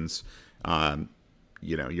situations,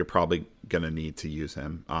 you're probably going to need to use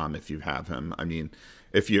him if you have him. I mean,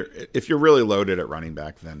 if you're really loaded at running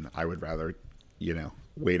back, then I would rather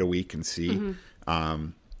wait a week and see.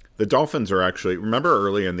 The Dolphins are actually, remember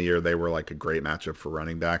early in the year they were like a great matchup for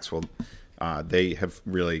running backs. Well, they have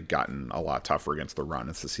really gotten a lot tougher against the run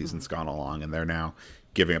as the season's gone along, and they're now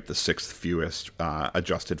giving up the 6th fewest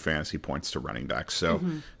adjusted fantasy points to running backs. So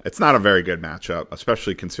it's not a very good matchup,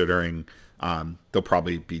 especially considering they'll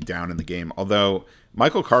probably be down in the game. Although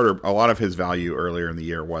Michael Carter, a lot of his value earlier in the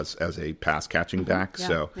year was as a pass catching back. Yeah,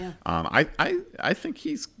 so yeah. I think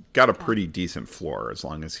he's got a pretty decent floor as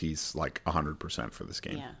long as he's like 100% for this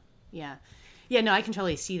game. Yeah. No, I can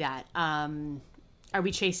totally see that. Are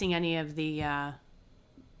we chasing any of the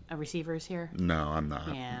receivers here? No, I'm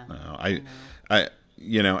not. Yeah, No, I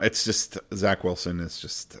it's just Zach Wilson is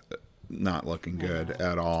just not looking good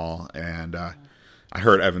at all, and I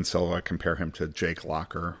heard Evan Silva compare him to Jake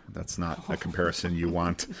Locker. That's not a comparison you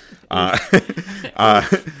want.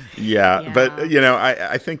 Yeah, but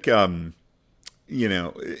I think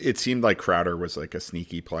it seemed like Crowder was like a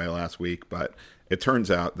sneaky play last week, but it turns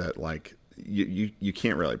out that like you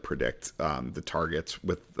can't really predict the targets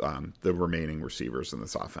with the remaining receivers in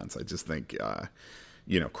this offense. I just think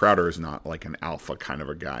Crowder is not like an alpha kind of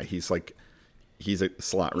a guy. He's a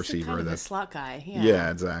slot receiver. Kind of That's a slot guy. Yeah.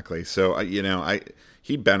 Yeah, exactly. So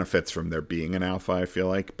he benefits from there being an alpha, I feel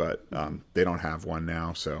like, but they don't have one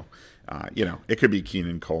now. So it could be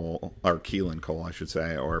Keelan Cole, I should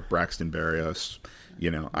say, or Braxton Berrios.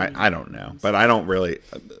 I don't know, but I don't really.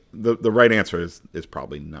 The right answer is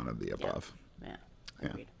probably none of the above. Yeah.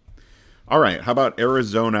 Agreed. All right. How about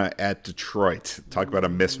Arizona at Detroit? Talk about a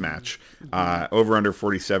mismatch. Over under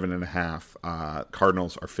 47.5.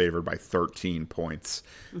 Cardinals are favored by 13 points.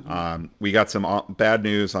 We got some bad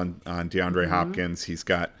news on DeAndre Hopkins. He's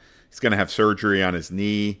going to have surgery on his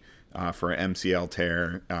knee for an MCL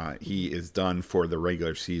tear. He is done for the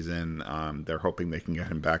regular season. They're hoping they can get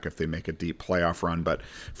him back if they make a deep playoff run. But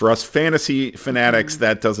for us fantasy fanatics,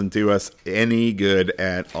 that doesn't do us any good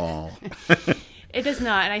at all. It does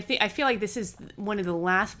not, and I feel like this is one of the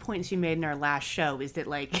last points you made in our last show. Is that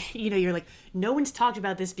like you're like, no one's talked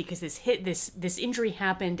about this because this injury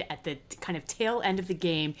happened at the kind of tail end of the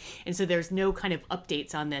game, and so there's no kind of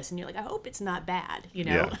updates on this. And you're like, I hope it's not bad,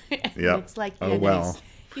 Yeah. And Yep. it's like, oh well.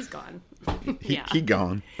 He's gone. He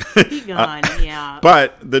gone. He gone, yeah.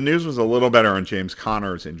 But the news was a little better on James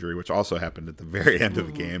Conner's injury, which also happened at the very end of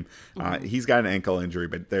the game. He's got an ankle injury,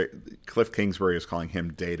 but Cliff Kingsbury is calling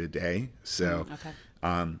him day-to-day. So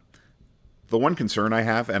the one concern I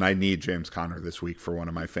have, and I need James Conner this week for one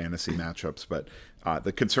of my fantasy matchups, but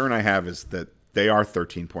the concern I have is that they are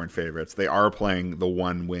 13-point favorites. They are playing the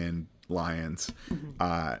one-win Lions.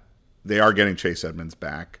 They are getting Chase Edmonds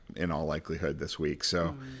back in all likelihood this week.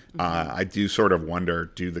 So I do sort of wonder,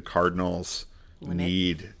 do the Cardinals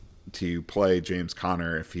need to play James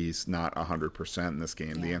Conner if he's not 100% in this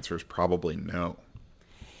game? The answer is probably no.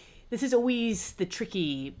 This is always the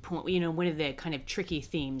tricky point, one of the kind of tricky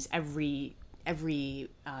themes every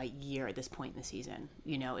year at this point in the season.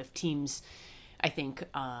 If teams, I think,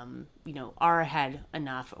 are ahead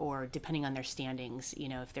enough, or depending on their standings,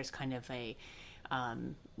 if there's kind of a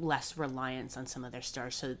less reliance on some of their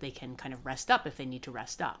stars so that they can kind of rest up if they need to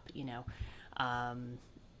rest up, I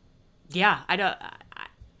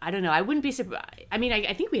don't know. I wouldn't be surprised. I mean,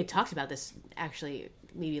 I think we had talked about this actually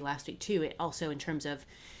maybe last week too. It also in terms of,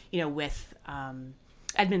 with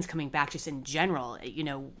Edmonds coming back just in general,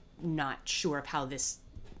 not sure of how this,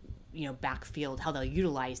 backfield, how they'll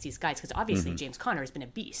utilize these guys. Because obviously James Conner has been a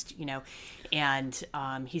beast, and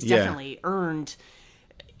he's definitely earned,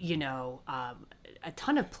 a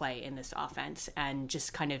ton of play in this offense, and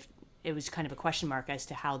just kind of, it was kind of a question mark as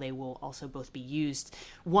to how they will also both be used.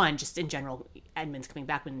 One, just in general, Edmonds coming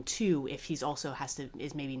back, but two, if he's also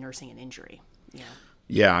is maybe nursing an injury.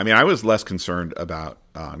 Yeah, I mean, I was less concerned about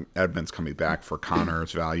Edmonds coming back for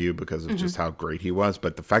Conner's value because of just how great he was,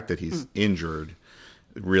 but the fact that he's injured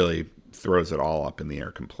really throws it all up in the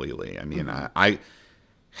air completely. I mean, I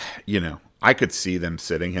could see them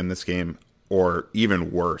sitting him this game, or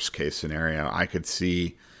even worse case scenario, I could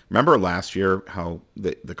see. Remember last year how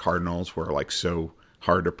the Cardinals were like so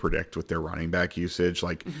hard to predict with their running back usage?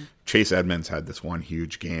 Like Chase Edmonds had this one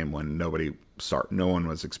huge game when no one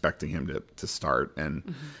was expecting him to start,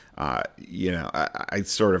 and I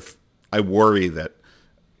worry that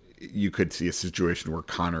you could see a situation where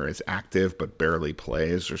Conner is active but barely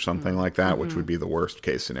plays or something like that, which would be the worst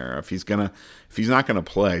case scenario. If he's not gonna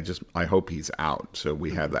play, I hope he's out so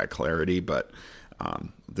we have that clarity. But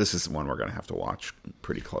this is one we're gonna have to watch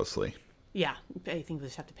pretty closly. Yeah, I think we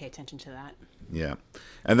just have to pay attention to that. Yeah.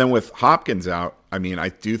 And then with Hopkins out, I mean, I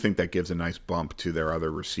do think that gives a nice bump to their other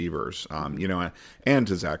receivers, and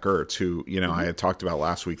to Zach Ertz, who, I had talked about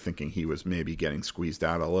last week thinking he was maybe getting squeezed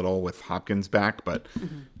out a little with Hopkins back, but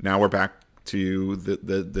now we're back to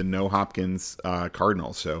the no Hopkins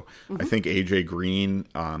Cardinals. So I think A.J. Green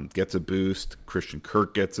gets a boost, Christian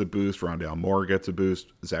Kirk gets a boost, Rondale Moore gets a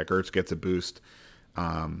boost, Zach Ertz gets a boost.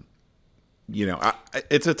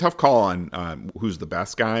 It's a tough call on who's the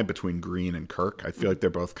best guy between Green and Kirk. I feel like they're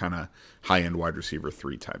both kind of high-end wide receiver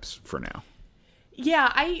 3 types for now.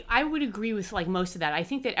 Yeah, I would agree with like most of that. I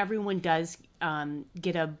think that everyone does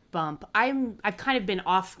get a bump. I've kind of been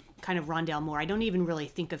off kind of Rondale Moore. I don't even really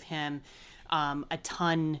think of him a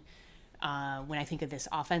ton when I think of this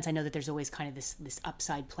offense. I know that there's always kind of this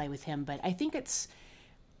upside play with him, but I think it's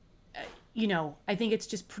I think it's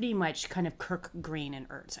just pretty much kind of Kirk, Green, and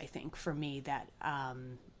Ertz, I think, for me, that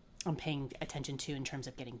I'm paying attention to in terms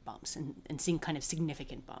of getting bumps and seeing kind of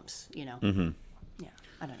significant bumps, Yeah,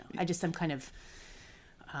 I don't know. I'm kind of,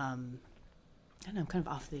 I'm kind of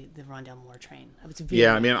off the Rondale Moore train.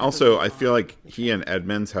 I feel like he and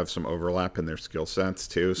Edmonds have some overlap in their skill sets,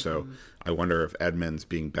 too, so I wonder if Edmonds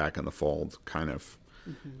being back in the fold kind of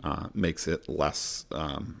makes it less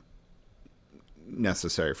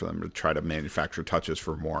necessary for them to try to manufacture touches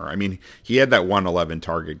for Moore. I mean, he had that 111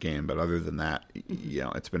 target game, but other than that,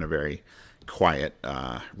 it's been a very quiet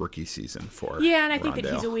rookie season for and I Rondale. think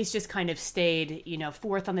that he's always just kind of stayed,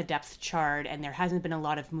 fourth on the depth chart, and there hasn't been a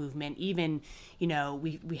lot of movement. Even,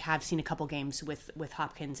 we have seen a couple games with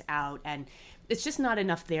Hopkins out, and it's just not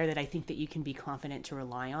enough there that I think that you can be confident to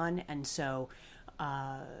rely on. And so,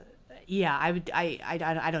 I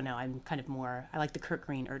don't know. I'm kind of more, I like the Kirk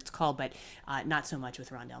Green Ertz call, but not so much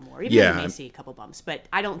with Rondale Moore. Even though you may see a couple bumps, but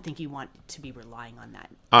I don't think you want to be relying on that.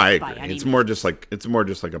 I agree. It's more just like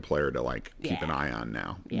a player to keep an eye on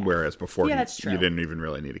now. Yeah. Whereas before you didn't even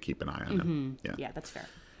really need to keep an eye on him. Yeah, that's fair.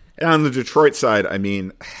 And on the Detroit side, I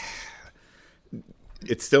mean,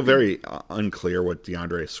 it's still very unclear what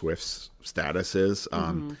DeAndre Swift's status is.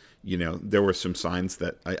 There were some signs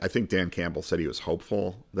that I think Dan Campbell said he was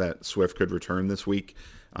hopeful that Swift could return this week,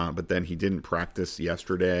 but then he didn't practice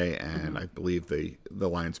yesterday, and I believe the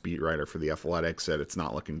Lions beat writer for The Athletic said it's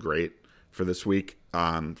not looking great for this week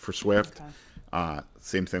for Swift. Okay.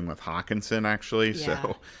 Same thing with Hawkinson, actually. Yeah.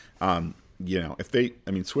 So,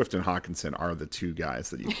 Swift and Hawkinson are the two guys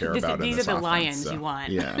that you care about. These in this are the offense, Lions so, you want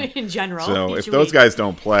yeah. in general. So if those guys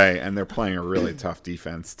don't play, and they're playing a really tough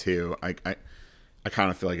defense too, I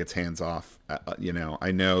kind of feel like it's hands off.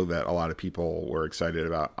 I know that a lot of people were excited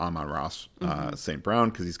about Amon-Ra St. Brown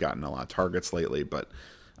because he's gotten a lot of targets lately, but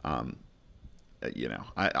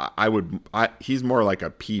he's more like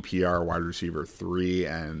a PPR wide receiver 3,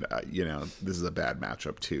 and this is a bad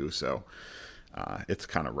matchup too, so it's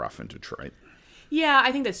kind of rough in Detroit. Yeah,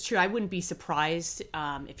 I think that's true. I wouldn't be surprised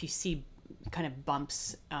if you see kind of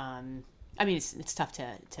bumps. It's tough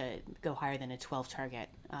to go higher than a 12-target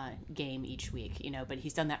game each week, but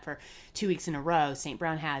he's done that for 2 weeks in a row. St.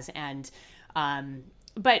 Brown has, and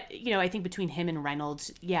but I think between him and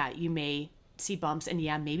Reynolds, you may see bumps, and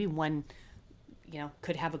maybe one,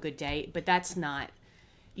 could have a good day, but that's not.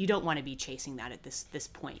 You don't want to be chasing that at this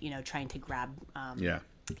point, trying to grab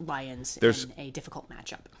Lions in a difficult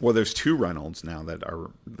matchup. Well, there's 2 Reynolds now that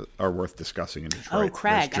are worth discussing in Detroit. Oh,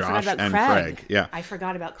 Craig! There's Josh I forgot about and Craig. Yeah, I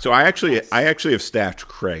forgot about Craig. So I actually have stashed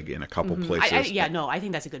Craig in a couple places. I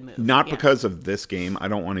think that's a good move. Not because of this game. I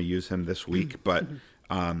don't want to use him this week, but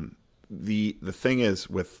the thing is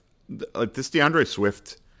with this DeAndre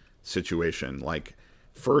Swift situation. Like,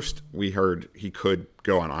 first we heard he could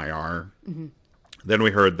go on IR. Then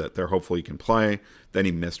we heard that they're hopeful he can play. Then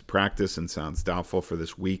he missed practice and sounds doubtful for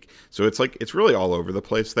this week. So it's really all over the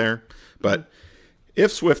place there. But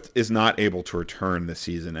if Swift is not able to return this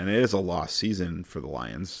season, and it is a lost season for the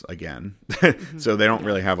Lions again, so they don't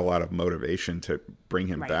really have a lot of motivation to bring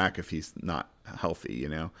him back if he's not healthy,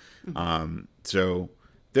 So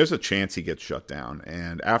there's a chance he gets shut down.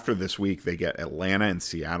 And after this week, they get Atlanta and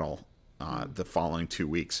Seattle the following 2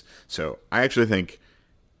 weeks. So I actually think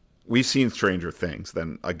we've seen stranger things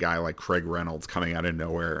than a guy like Craig Reynolds coming out of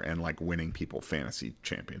nowhere and winning people fantasy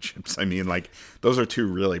championships. I mean, those are 2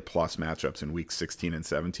 really plus matchups in weeks 16 and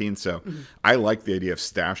 17. So I like the idea of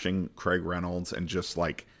stashing Craig Reynolds and just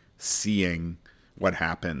seeing what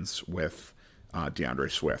happens with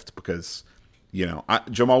DeAndre Swift, because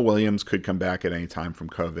Jamal Williams could come back at any time from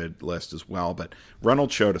COVID list as well, but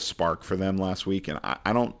Reynolds showed a spark for them last week, and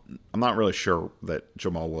I'm not really sure that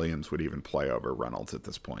Jamal Williams would even play over Reynolds at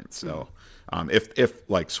this point. So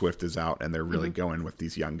if Swift is out and they're really going with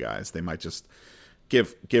these young guys, they might just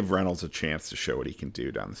give Reynolds a chance to show what he can do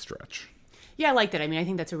down the stretch. Yeah, I like that. I mean, I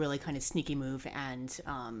think that's a really kind of sneaky move, and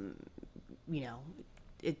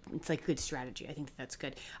it's a good strategy. I think that's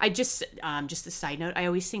good. I just a side note, I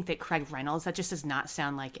always think that Craig Reynolds, that just does not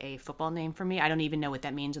sound like a football name for me. I don't even know what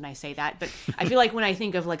that means when I say that, but I feel like when I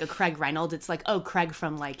think of a Craig Reynolds, it's Craig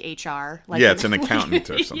from HR. It's an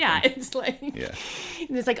accountant or something. Yeah, it's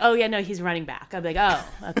and it's oh yeah, no, he's running back. I'd be oh,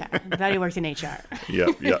 okay. I thought he worked in HR. Yeah.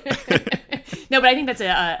 No, but I think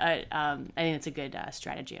that's a good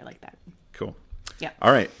strategy. I like that. Cool. Yeah.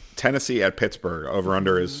 All right. Tennessee at Pittsburgh. Over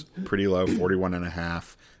under is pretty low,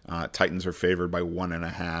 41.5. Titans are favored by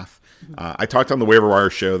 1.5. I talked on the waiver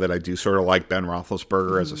wire show that I do sort of like Ben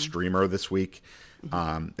Roethlisberger as a streamer this week.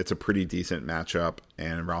 It's a pretty decent matchup,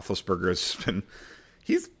 and Roethlisberger has been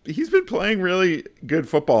he's been playing really good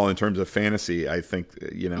football in terms of fantasy. I think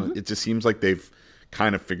it just seems like they've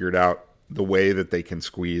kind of figured out the way that they can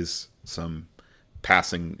squeeze some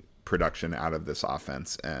passing production out of this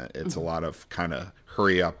offense. It's a lot of kind of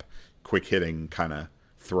hurry up, quick hitting kind of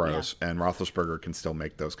throws, and Roethlisberger can still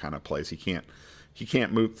make those kind of plays. He can't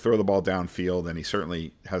throw the ball downfield, and he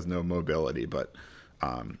certainly has no mobility. But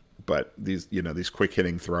these quick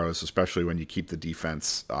hitting throws, especially when you keep the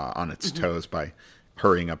defense on its toes by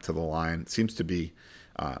hurrying up to the line, seems to be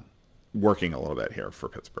working a little bit here for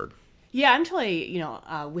Pittsburgh. Yeah, I'm totally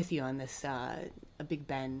with you on this. Big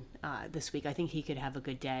Ben this week. I think he could have a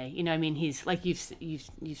good day. He's like you've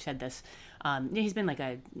said this. He's been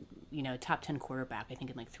a top 10 quarterback, I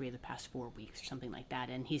think, in 3 of the past 4 weeks or something like that.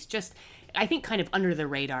 And he's just, I think, kind of under the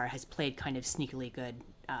radar, has played kind of sneakily good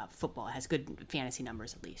football, has good fantasy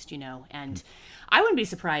numbers at least, and I wouldn't be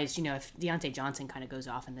surprised, if Deontay Johnson kind of goes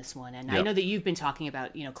off in this one. And I know that you've been talking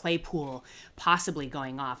about, Claypool possibly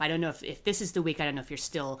going off. I don't know if this is the week. I don't know if you're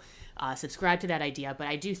still subscribed to that idea, but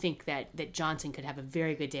I do think that Johnson could have a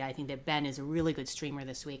very good day. I think that Ben is a really good streamer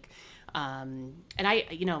this week. And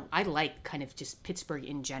I like kind of just Pittsburgh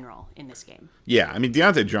in general in this game. Yeah,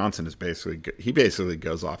 Deontay Johnson is basically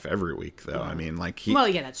goes off every week, though. Well,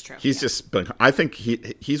 yeah, that's true. He's just, but I think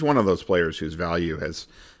he's one of those players whose value has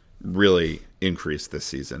really increased this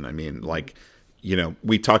season.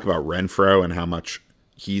 We talk about Renfrow and how much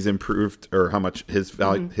he's improved, or how much his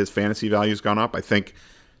value, his fantasy value's gone up. I think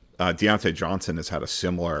Deontay Johnson has had a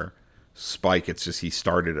similar spike. It's just he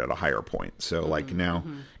started at a higher point. So now,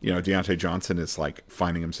 Deontay Johnson is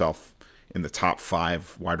finding himself in the top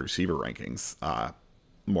 5 wide receiver rankings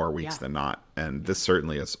more weeks than not. And this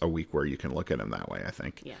certainly is a week where you can look at him that way, I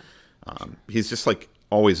think. Yeah. He's just like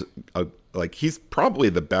always he's probably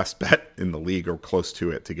the best bet in the league or close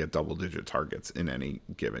to it to get double-digit targets in any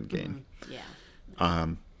given game. Yeah.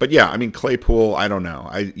 But yeah, I mean Claypool, I don't know.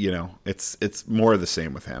 It's more of the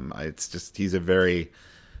same with him. It's just he's a very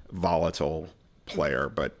volatile player,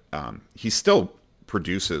 but he still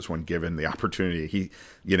produces when given the opportunity.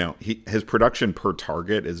 His production per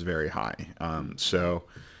target is very high. So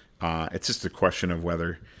it's just a question of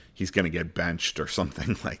whether he's going to get benched or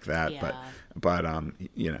something like that. Yeah. But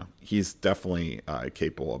he's definitely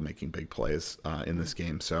capable of making big plays in this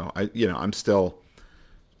game. So I'm still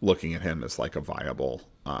looking at him as like a viable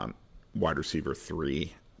wide receiver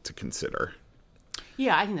 3 to consider.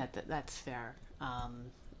 Yeah, I think that's fair.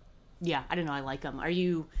 Yeah, I don't know. I like him.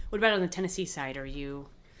 What about on the Tennessee side? Are you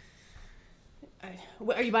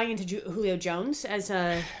buying into Julio Jones as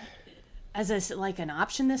like an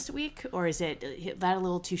option this week, or is it that a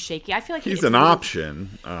little too shaky? I feel like he's an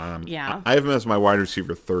option. Yeah, I have him as my wide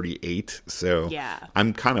receiver 38, so yeah.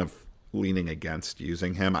 I'm kind of leaning against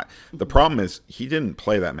using him. The problem is he didn't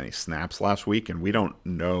play that many snaps last week, and we don't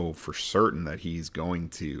know for certain that he's going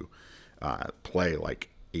to play like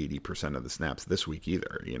 80% of the snaps this week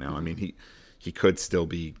either. I mean, he could still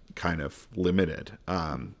be kind of limited.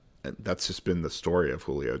 That's just been the story of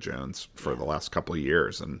Julio Jones for the last couple of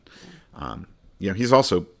years. And, he's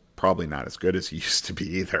also probably not as good as he used to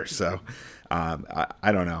be either. So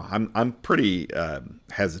I don't know. I'm pretty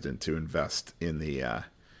hesitant to invest in the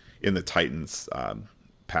Titans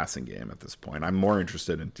passing game at this point. I'm more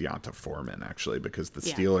interested in Deonta Foreman, actually, because the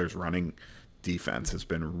Steelers running defense has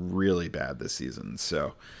been really bad this season.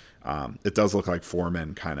 So it does look like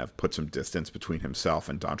Foreman kind of put some distance between himself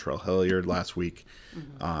and Dontrell Hilliard last week.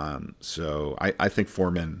 So I think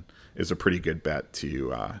Foreman is a pretty good bet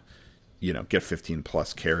to get 15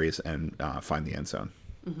 plus carries and find the end zone.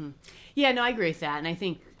 Yeah, no, I agree with that. And I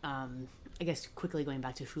think I guess quickly going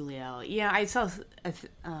back to Julio, I saw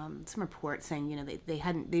some report saying they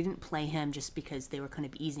didn't play him just because they were kind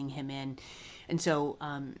of easing him in, and so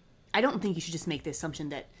I don't think you should just make the assumption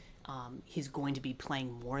that he's going to be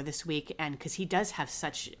playing more this week, and because he does have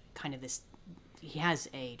such kind of this, he has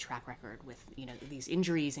a track record with these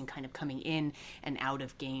injuries and kind of coming in and out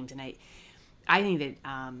of games, and I think that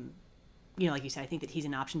like you said, I think that he's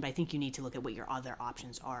an option, but I think you need to look at what your other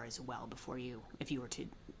options are as well before if you were to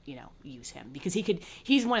use him, because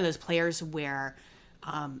he's one of those players where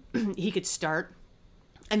he could start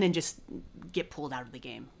and then just get pulled out of the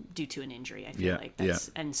game due to an injury. I feel like that's,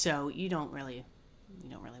 and so you don't really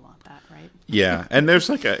want that, right? Yeah, and there's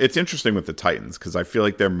it's interesting with the Titans because I feel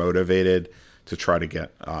like they're motivated to try to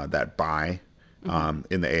get that bye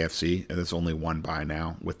in the AFC, and there's only one bye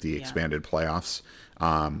now with the expanded playoffs.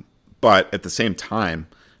 But at the same time,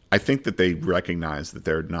 I think that they recognize that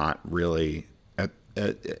they're not really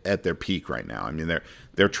at their peak right now. I mean,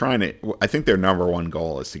 they're trying to. I think their number one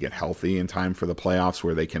goal is to get healthy in time for the playoffs,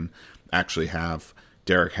 where they can actually have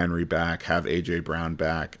Derrick Henry back, have AJ Brown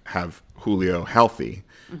back, have Julio healthy,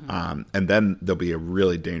 and then they'll be a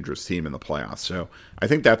really dangerous team in the playoffs. So I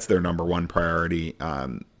think that's their number one priority,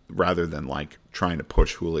 rather than trying to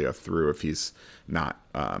push Julio through if he's not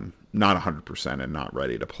 100% and not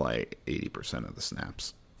ready to play 80% of the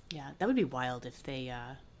snaps. Yeah, that would be wild if they.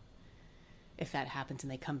 If that happens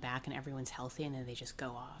and they come back and everyone's healthy and then they just go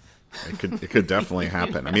off. It could definitely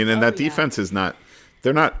happen. I mean, and that defense is not,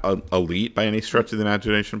 they're not elite by any stretch of the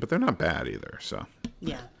imagination, but they're not bad either. So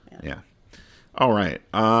yeah. All right.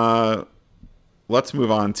 Let's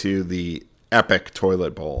move on to the epic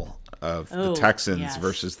toilet bowl of the Texans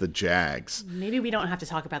versus the Jags. Maybe we don't have to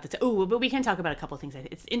talk about but we can talk about a couple of things.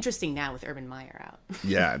 It's interesting now with Urban Meyer out.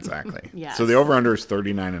 Yeah, exactly. So the over-under is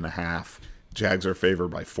 39.5. Jags are favored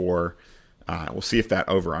by 4. We'll see if that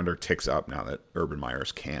over-under ticks up now that Urban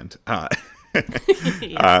Meyer's canned. Let's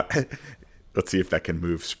see if that can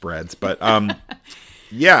move spreads. But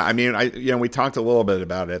yeah, I mean, we talked a little bit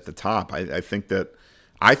about it at the top. I think that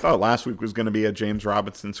I thought last week was going to be a James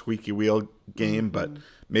Robinson squeaky wheel game, but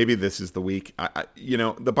maybe this is the week.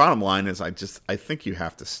 The bottom line is I think you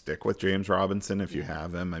have to stick with James Robinson if you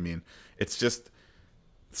have him. I mean, it's just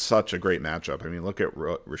such a great matchup. I mean, look at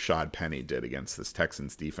what Rashad Penny did against this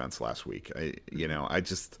Texans defense last week.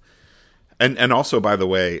 And also, by the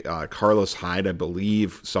way, Carlos Hyde, I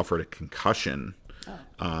believe, suffered a concussion.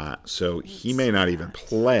 So he may not even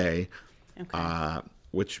play,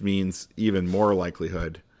 which means even more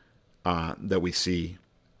likelihood that we see.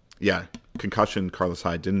 Yeah, concussion. Carlos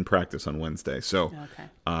Hyde didn't practice on Wednesday. So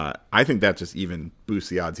Okay. I think that just even boosts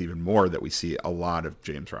the odds even more that we see a lot of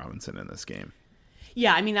James Robinson in this game.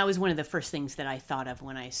 Yeah, I mean that was one of the first things that I thought of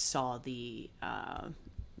when I saw the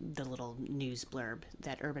little news blurb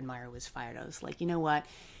that Urban Meyer was fired. I was like, you know what,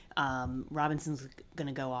 Robinson's going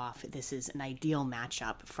to go off. This is an ideal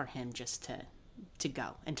matchup for him just to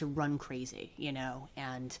go and to run crazy,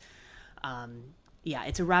 and yeah,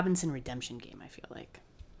 it's a Robinson redemption game. I feel like.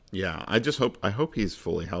 Yeah, I hope he's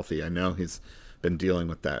fully healthy. I know he's been dealing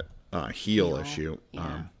with that heel issue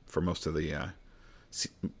for most of the.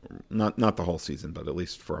 Not the whole season, but at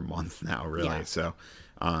least for a month now, really. Yeah. So,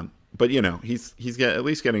 but he's at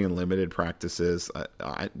least getting in limited practices.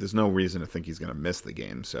 There's no reason to think he's going to miss the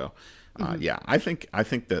game. So, yeah, I think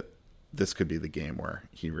that this could be the game where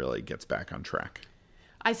he really gets back on track.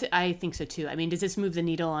 I think so too. I mean, does this move the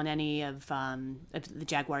needle on any of the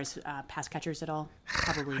Jaguars' pass catchers at all?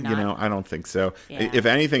 Probably not. I don't think so. Yeah. If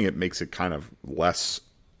anything, it makes it kind of less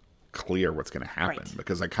clear what's going to happen,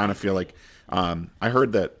 because I kind of feel like I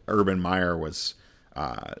heard that Urban Meyer was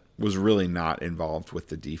really not involved with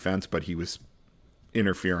the defense, but he was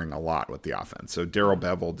interfering a lot with the offense. So Darrell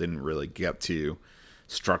Bevell didn't really get to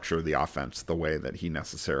structure the offense the way that he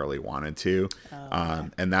necessarily wanted to.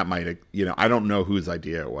 And that might, I don't know whose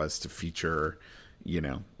idea it was to feature,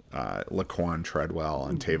 Laquan Treadwell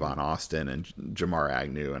and Tavon Austin and Jamar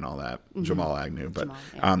Agnew and all that, Jamal Agnew. But,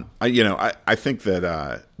 I think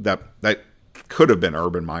that that could have been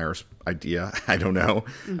Urban Meyer's idea. I don't know.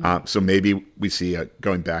 So maybe we see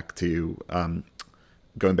going back to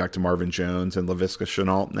Marvin Jones and Laviska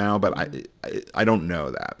Shenault now, but I don't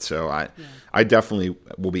know that. So I definitely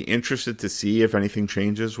will be interested to see if anything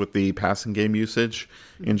changes with the passing game usage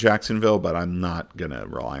in Jacksonville, but I'm not going to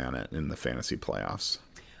rely on it in the fantasy playoffs.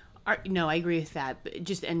 No, I agree with that. But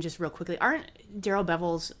just real quickly, aren't Darrell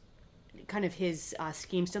Bevell's kind of his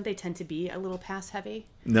schemes, don't they tend to be a little pass heavy?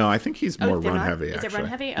 No, I think he's more run heavy. Is it run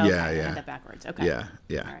heavy? Oh, yeah, okay. I had that backwards. Okay. Yeah.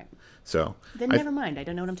 All right. So then never mind. I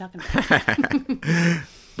don't know what I'm talking about.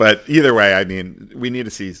 But either way, I mean, we need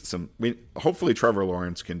to see hopefully Trevor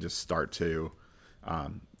Lawrence can just start to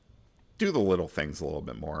do the little things a little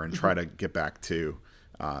bit more and try to get back to,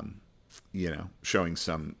 showing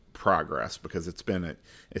some progress, because it's been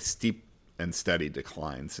a steep and steady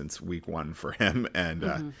decline since week 1 for him.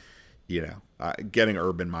 And, getting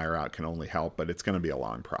Urban Meyer out can only help, but it's going to be a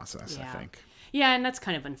long process, I think. Yeah, and that's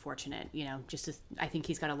kind of unfortunate, I think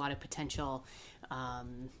he's got a lot of potential,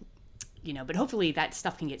 but hopefully that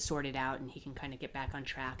stuff can get sorted out and he can kind of get back on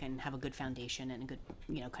track and have a good foundation and a good,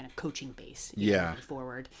 kind of coaching base moving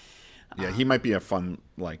forward. Yeah, he might be a fun,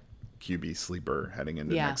 QB sleeper heading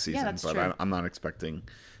into next season, that's but true. I'm not expecting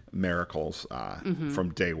miracles from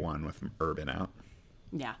day one with Urban out.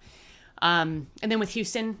 Yeah. And then with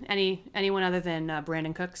Houston, anyone other than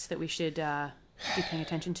Brandon Cooks that we should be paying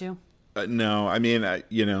attention to? No, I mean,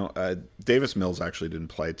 Davis Mills actually didn't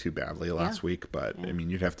play too badly last week, but I mean,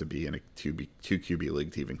 you'd have to be in a two QB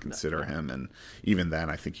league to even consider him, and even then,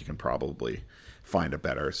 I think you can probably find a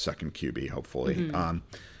better second QB, hopefully.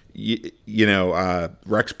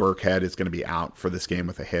 Rex Burkhead is going to be out for this game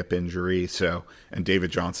with a hip injury, and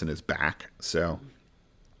David Johnson is back, so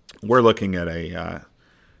we're looking at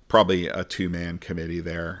probably a 2-man committee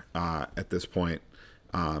there at this point.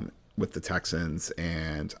 With the Texans,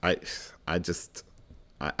 and I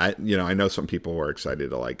know some people were excited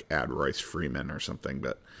to add Royce Freeman or something,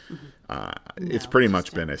 but it's pretty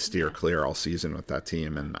much been a steer clear all season with that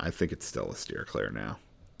team, and I think it's still a steer clear now.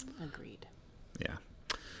 Agreed. Yeah.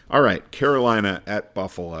 All right, Carolina at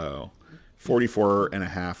Buffalo.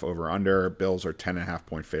 44.5 over under. Bills are 10.5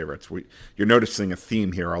 point favorites. You're noticing a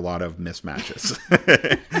theme here, a lot of mismatches.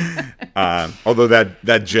 Although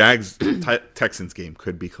that Jags Texans game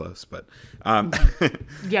could be close, but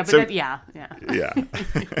yeah, but yeah.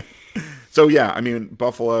 So yeah, I mean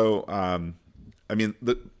Buffalo. I mean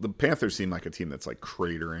the Panthers seem like a team that's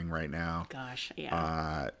cratering right now. Gosh,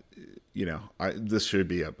 yeah. This should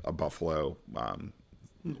be a Buffalo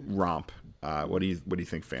romp. What do you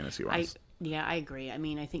think fantasy wise? Yeah, I agree. I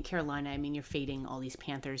mean, I think Carolina, you're fading all these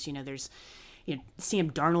Panthers. There's, Sam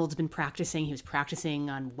Darnold's been practicing. He was practicing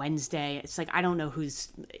on Wednesday. It's I don't know who's,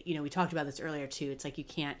 we talked about this earlier too. It's you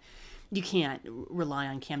can't rely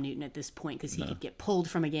on Cam Newton at this point because he could get pulled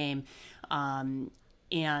from a game. And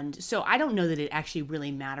so I don't know that it actually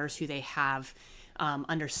really matters who they have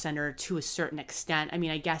under center to a certain extent. I mean,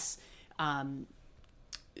 I guess, I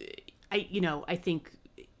think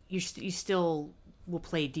you still will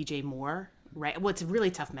play DJ Moore, right? Well, it's a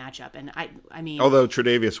really tough matchup, and I mean, although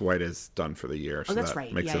Tre'Davious White is done for the year, so that's that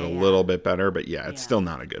right. makes it a little bit better. But it's still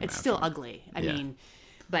not a good. It's matchup. still ugly. I mean,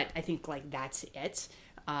 but I think like that's it.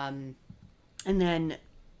 And then,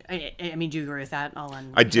 I mean, do you agree with that?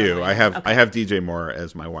 I do. I have DJ Moore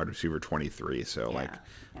as my wide receiver 23. So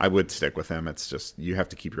I would stick with him. It's just you have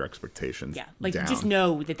to keep your expectations. Yeah, like down. just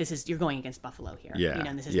know that you're going against Buffalo here. Yeah, you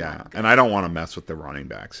know, this is and I don't want to mess with the running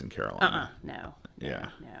backs in Carolina. No. Yeah.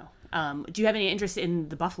 Do you have any interest in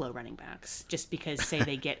the Buffalo running backs? Just because, say,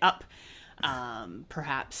 they get up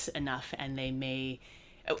perhaps enough, and they may.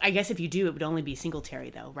 I guess if you do, it would only be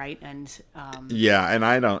Singletary, though, right? And and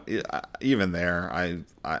I don't even there. I'm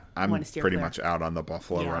pretty much out on the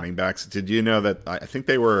Buffalo running backs. Did you know that I think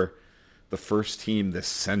they were the first team this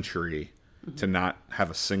century to not have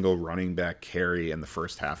a single running back carry in the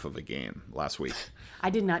first half of a game last week? I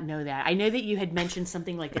did not know that. I know that you had mentioned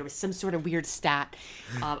something like there was some sort of weird stat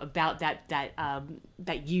about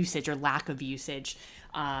that usage or lack of usage.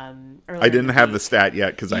 I didn't have the stat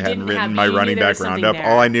yet because I hadn't written my running back roundup.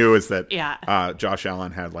 All I knew is that Josh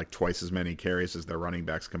Allen had like twice as many carries as their running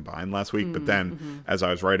backs combined last week. But then as I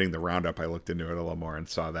was writing the roundup, I looked into it a little more and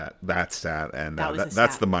saw that stat. And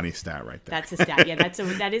that's the money stat right there. That's a stat. Yeah,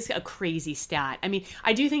 that is a crazy stat. I mean,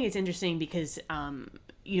 I do think it's interesting because,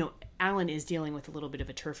 Allen is dealing with a little bit of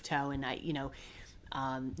a turf toe, and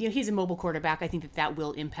he's a mobile quarterback. I think that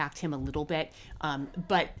will impact him a little bit.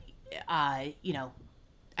 But I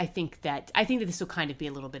think that this will kind of be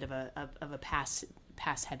a little bit of a pass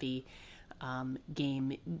heavy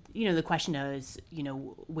game. The question is,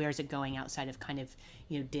 where's it going outside of kind of,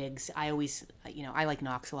 Diggs? I always, I like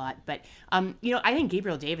Knox a lot, but I think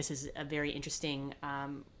Gabriel Davis is a very interesting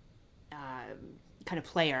kind of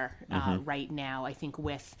player right now. I think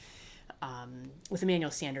with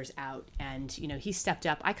Emmanuel Sanders out, and he stepped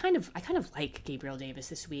up. I kind of like Gabriel Davis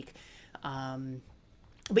this week.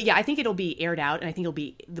 But yeah, I think it'll be aired out, and I think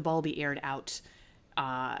the ball will be aired out.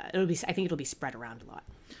 I think it'll be spread around a lot.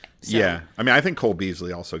 So, yeah, I mean, I think Cole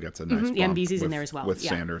Beasley also gets a nice bump. Yeah, and Beasley's in there as well with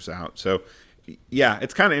Sanders out. So yeah,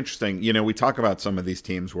 it's kind of interesting. We talk about some of these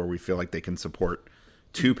teams where we feel like they can support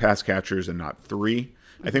 2 pass catchers and not 3.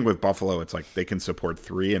 I think with Buffalo, it's like they can support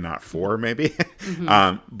 3 and not 4, maybe.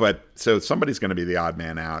 But so somebody's going to be the odd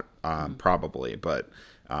man out, probably. But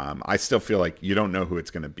I still feel like you don't know who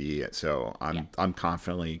it's going to be. So I'm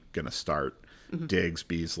confidently going to start Diggs,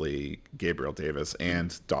 Beasley, Gabriel Davis,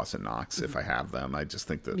 and Dawson Knox if I have them. I just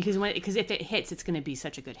think that because if it hits, it's going to be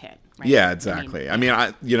such a good hit. Right? Yeah, exactly. I mean,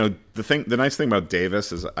 the nice thing about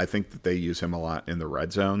Davis is I think that they use him a lot in the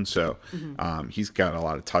red zone. So he's got a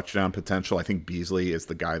lot of touchdown potential. I think Beasley is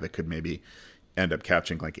the guy that could maybe end up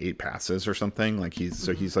catching like 8 passes or something. Like he's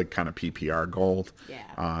like kind of PPR gold. Yeah.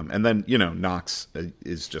 And then Knox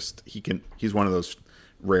is just he's one of those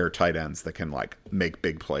rare tight ends that can like make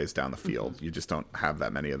big plays down the field. You just don't have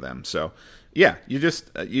that many of them. So yeah, you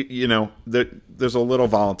just there's a little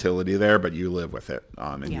volatility there, but you live with it.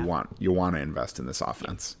 And you want to invest in this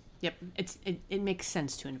offense. Yep. It makes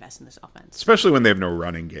sense to invest in this offense, especially when they have no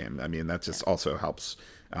running game. I mean, that just also helps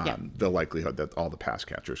the likelihood that all the pass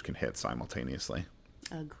catchers can hit simultaneously.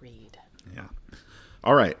 Agreed. Yeah.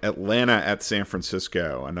 All right, Atlanta at San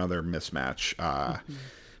Francisco, another mismatch.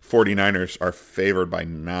 49ers are favored by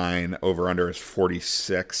 9. Over-under is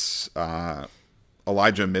 46.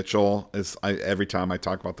 Elijah Mitchell is, every time I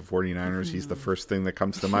talk about the 49ers, he's the first thing that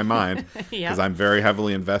comes to my mind because I'm very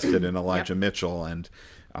heavily invested in Elijah Mitchell. And,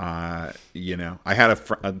 I had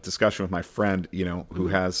a discussion with my friend, who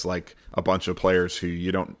has like a bunch of players who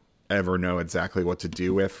you don't ever know exactly what to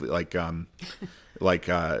do with, like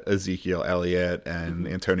Ezekiel Elliott and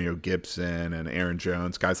Antonio Gibson and Aaron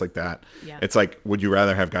Jones, guys like that. Yeah. It's like, would you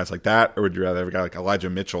rather have guys like that, or would you rather have a guy like Elijah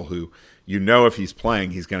Mitchell who, if he's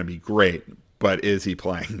playing, he's going to be great, but is he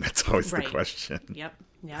playing? That's always the question. Yep.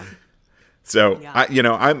 Yeah. So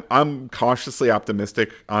I'm cautiously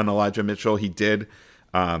optimistic on Elijah Mitchell. He did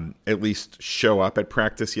at least show up at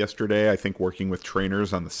practice yesterday, I think working with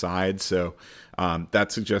trainers on the side. So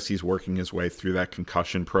that suggests he's working his way through that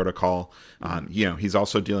concussion protocol. He's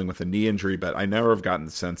also dealing with a knee injury, but I never have gotten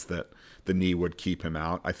the sense that the knee would keep him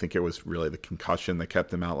out. I think it was really the concussion that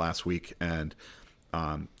kept him out last week. And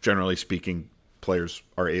generally speaking, players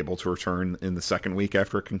are able to return in the second week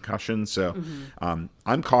after a concussion. So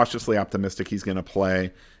I'm cautiously optimistic he's going to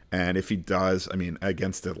play. And if he does, I mean,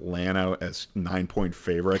 against Atlanta as 9-point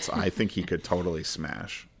favorites, I think he could totally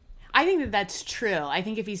smash. I think that that's true. I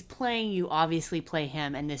think if he's playing, you obviously play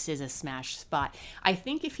him, and this is a smash spot. I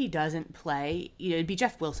think if he doesn't play, it'd be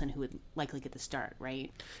Jeff Wilson who would likely get the start,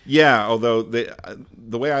 right? Yeah, although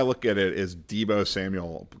the way I look at it is Deebo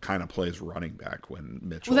Samuel kind of plays running back when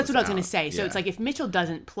Mitchell. Well, that's what I was going to say. So it's like if Mitchell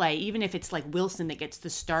doesn't play, even if it's like Wilson that gets the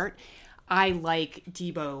start, I like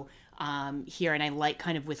Deebo here, and I like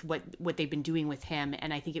kind of with what they've been doing with him,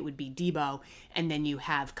 and I think it would be Debo, and then you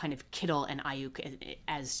have kind of Kittle and Ayuk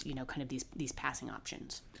as kind of these passing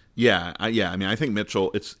options. Yeah. I mean, I think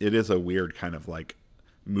Mitchell, it is a weird kind of like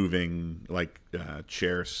moving like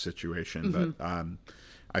chair situation, but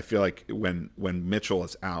I feel like when Mitchell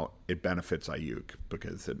is out, it benefits Ayuk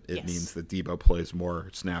because it means that Debo plays more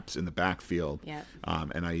snaps in the backfield,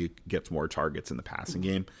 and Ayuk gets more targets in the passing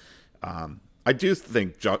game. I do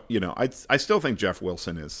think, I still think Jeff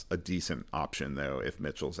Wilson is a decent option though if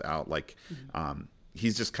Mitchell's out. Like,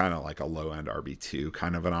 he's just kind of like a low end RB2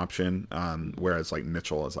 kind of an option, whereas like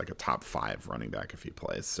Mitchell is like a top 5 running back if he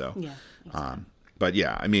plays. So, exactly. But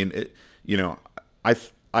yeah, I mean,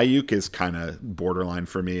 Ayuk is kind of borderline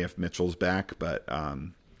for me if Mitchell's back, but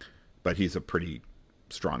he's a pretty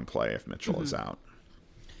strong play if Mitchell is out.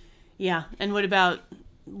 Yeah, and what about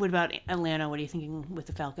Atlanta? What are you thinking with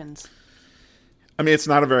the Falcons? I mean, it's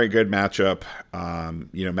not a very good matchup.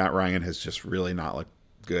 Matt Ryan has just really not looked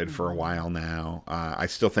good for a while now. I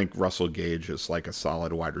still think Russell Gage is like a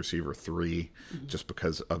solid wide receiver 3 just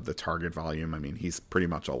because of the target volume. I mean, he's pretty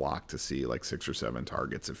much a lock to see like 6 or 7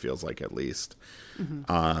 targets, it feels like at least.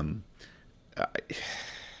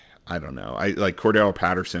 I don't know. I like Cordell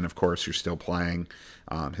Patterson, of course, you're still playing.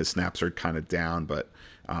 His snaps are kind of down, but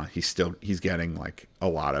he's getting like a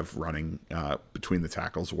lot of running between the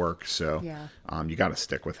tackles work. So you got to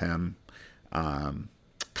stick with him.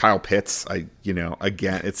 Kyle Pitts,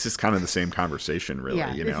 again, it's just kind of the same conversation, really.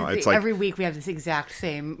 It's like every week we have this exact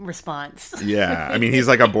same response. Yeah, I mean, he's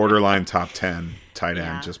like a borderline top 10 tight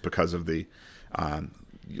end just because of the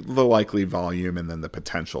likely volume and then the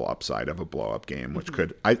potential upside of a blow up game, which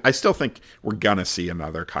could. I still think we're gonna see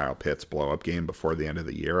another Kyle Pitts blow up game before the end of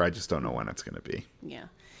the year. I just don't know when it's gonna be.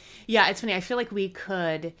 Yeah, it's funny. I feel like we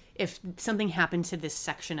could, if something happened to this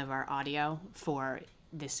section of our audio for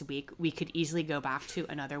this week, we could easily go back to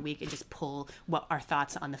another week and just pull what our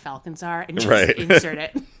thoughts on the Falcons are and just insert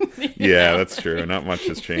it. Yeah, that's true. Not much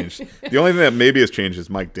has changed. The only thing that maybe has changed is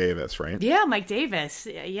Mike Davis, right? Yeah, Mike Davis.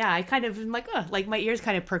 Yeah, I kind of am like, my ears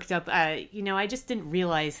kind of perked up. I just didn't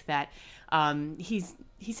realize that he's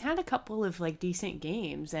had a couple of like decent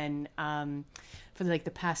games and for like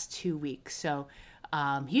the past 2 weeks. So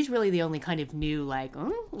he's really the only kind of new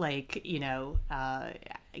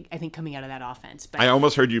I think coming out of that offense. But I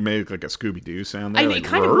almost heard you make like a Scooby-Doo sound there. It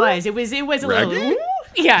kind of was. It was a little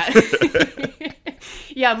yeah.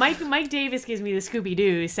 Yeah, Mike Davis gives me the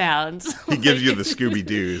Scooby-Doo sounds. He gives you the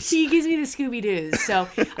Scooby-Doos. He gives me the Scooby-Doos. So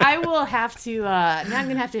I will have to now I'm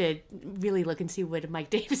going to have to really look and see what Mike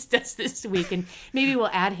Davis does this week, and maybe we'll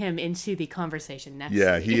add him into the conversation next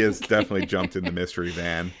week. He has definitely jumped in the mystery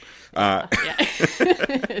van. Totally.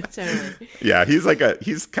 Yeah,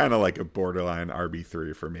 he's kind of like a borderline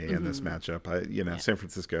RB3 for me in this matchup. San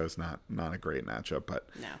Francisco is not a great matchup, but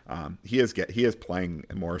he is playing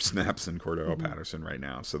more snaps than Cordell Patterson right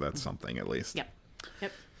now, so that's something at least. Yep.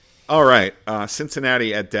 All right,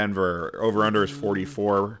 Cincinnati at Denver. Over under is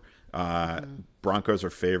 44. Broncos are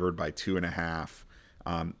favored by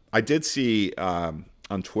 2.5. I did see on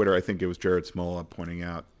Twitter, I think it was Jared Smola pointing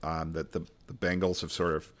out that the Bengals have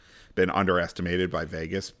sort of been underestimated by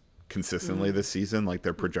Vegas consistently this season. Like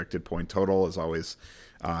their projected point total is always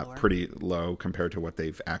pretty low compared to what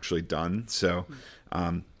they've actually done. So,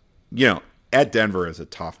 at Denver is a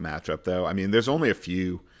tough matchup, though. I mean, there's only a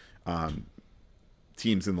few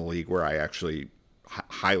teams in the league where I actually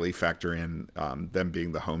highly factor in them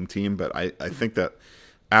being the home team. But I think that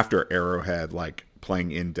after Arrowhead, like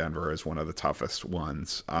playing in Denver is one of the toughest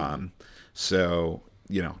ones. So,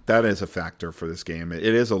 that is a factor for this game. It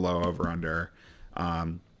is a low over-under,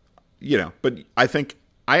 but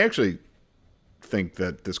I actually think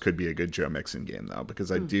that this could be a good Joe Mixon game, though,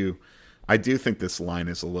 because I do think this line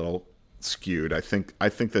is a little skewed. I think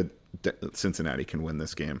that Cincinnati can win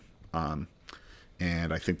this game, and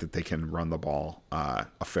I think that they can run the ball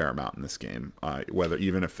a fair amount in this game,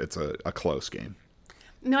 even if it's a close game.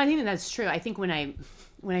 No, I think that's true. I think when I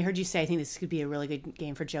heard you say I think this could be a really good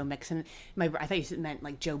game for Joe Mixon, I thought you meant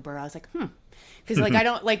like Joe Burrow. I was like, because like I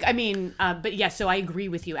don't like. I mean, but yeah. So I agree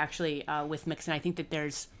with you actually with Mixon. I think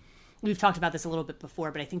that we've talked about this a little bit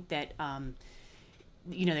before, but I think that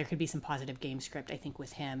there could be some positive game script. I think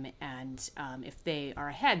with him, and if they are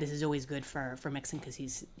ahead, this is always good for Mixon because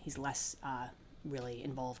he's less really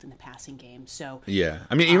involved in the passing game. So yeah,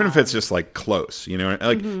 I mean, even if it's just like close,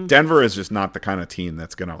 Denver is just not the kind of team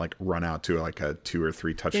that's going to like run out to like a 2 or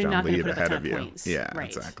 3 touchdown lead ahead of you. Points. Yeah, right.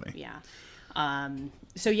 exactly. Yeah.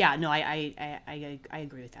 So yeah, no, I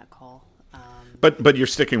agree with that call. But you're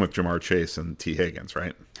sticking with Jamar Chase and T. Higgins,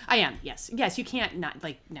 right? I am. Yes. You can't not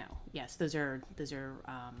no. Yes, those are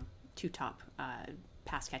two top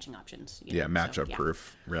pass catching options. Matchup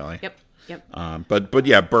proof, really. Yep. But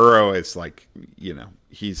yeah, Burrow is like,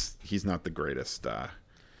 he's not the greatest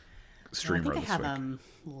streamer I think this I have week. him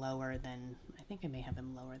lower than. I think I may have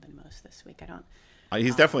him lower than most this week. I don't.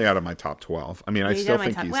 He's definitely out of my top 12. I mean, I still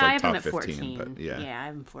think he's I like have him top at 15, 14. but yeah. I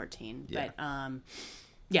have him 14. Yeah. But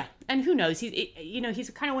yeah, and who knows? He's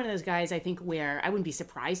kind of one of those guys. I think where I wouldn't be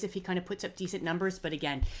surprised if he kind of puts up decent numbers. But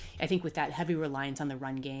again, I think with that heavy reliance on the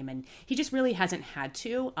run game, and he just really hasn't had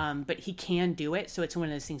to. But he can do it, so it's one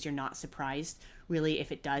of those things you're not surprised really if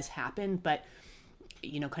it does happen. But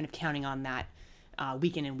kind of counting on that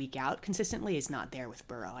week in and week out consistently is not there with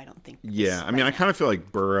Burrow. I don't think. Yeah, I mean, I kind of feel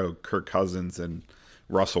like Burrow, Kirk Cousins, and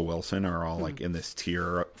Russell Wilson are all like in this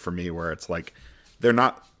tier for me, where it's like they're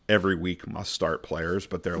not every week must start players,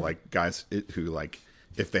 but they're like guys who, like,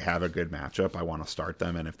 if they have a good matchup, I want to start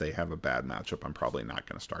them, and if they have a bad matchup, I'm probably not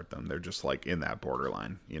going to start them. They're just like in that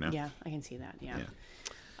borderline, Yeah, I can see that. Yeah.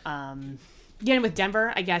 Again, with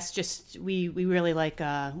Denver, I guess just we really like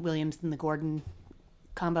Williams and the Gordon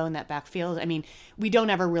combo in that backfield. I mean, we don't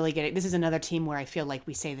ever really get it. This is another team where I feel like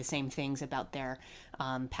we say the same things about their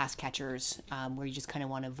pass catchers, where you just kind of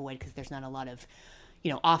want to avoid because there's not a lot of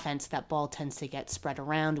offense. That ball tends to get spread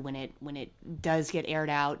around when it does get aired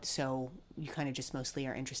out. So you kind of just mostly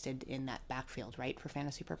are interested in that backfield, right, for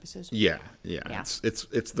fantasy purposes. Yeah.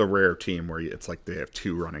 It's the rare team where it's like they have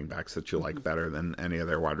two running backs that you like better than any of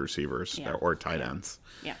their wide receivers or tight ends.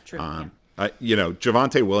 Yeah, true.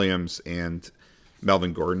 Javonte Williams and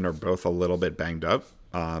Melvin Gordon are both a little bit banged up.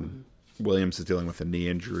 Williams is dealing with a knee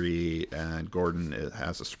injury, and Gordon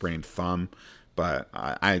has a sprained thumb. But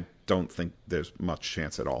I don't think there's much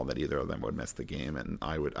chance at all that either of them would miss the game, and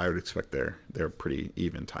I would expect their pretty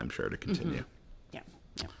even timeshare to continue. Yeah.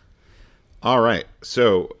 All right,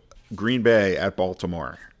 so Green Bay at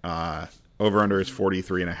Baltimore. Over under is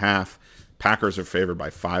 43.5. Packers are favored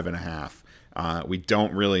by 5.5. We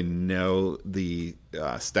don't really know the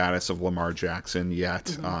status of Lamar Jackson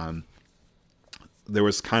yet. There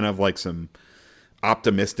was kind of like some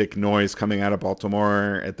optimistic noise coming out of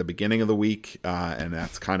Baltimore at the beginning of the week, and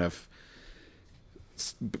that's kind of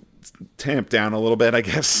tamped down a little bit, I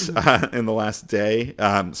guess, in the last day.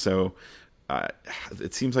 So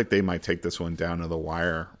it seems like they might take this one down to the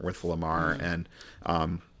wire with Lamar, and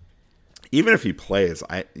even if he plays,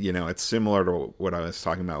 it's similar to what I was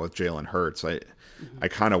talking about with Jalen Hurts. I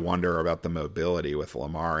kind of wonder about the mobility with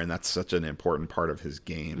Lamar, and that's such an important part of his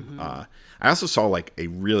game. I also saw like a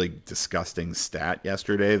really disgusting stat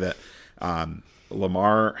yesterday that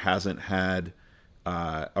Lamar hasn't had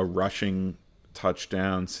a rushing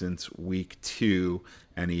touchdown since week 2,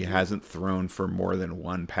 and he hasn't thrown for more than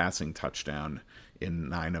one passing touchdown in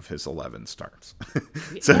 9 of his 11 starts.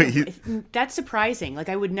 So that's surprising. Like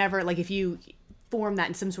I would never, like if you form that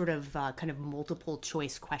in some sort of kind of multiple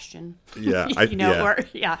choice question. Yeah. I think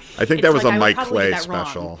that was like, a Mike Clay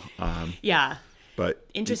special. But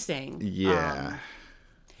interesting. Yeah.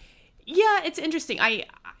 It's interesting. And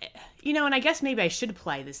I guess maybe I should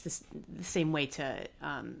apply this the same way to,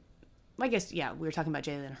 I guess, we were talking about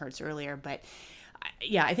Jalen Hurts earlier, but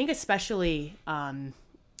I think especially,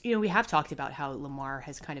 we have talked about how Lamar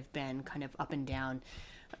has kind of been kind of up and down.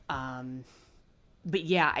 But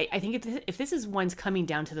I think if this is one's coming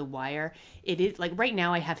down to the wire, it is like right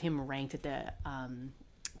now I have him ranked at the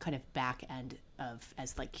kind of back end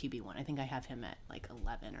as like QB1. I think I have him at like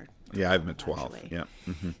 11 or 12, I have him at 12. Actually. Yeah.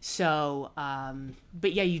 So,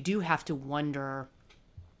 but you do have to wonder,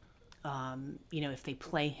 if they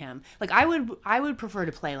play him. Like I would prefer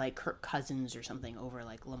to play like Kirk Cousins or something over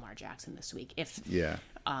like Lamar Jackson this week.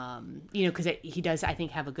 Because he does, I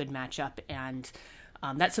think, have a good matchup, and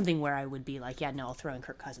that's something where I would be like, I'll throw in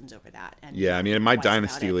Kirk Cousins over that. And in my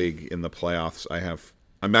dynasty league in the playoffs,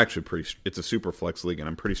 I'm actually it's a super flex league, and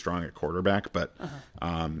I'm pretty strong at quarterback, but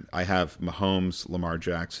I have Mahomes, Lamar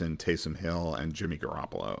Jackson, Taysom Hill, and Jimmy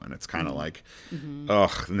Garoppolo, and it's kind of like,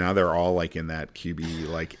 now they're all like in that QB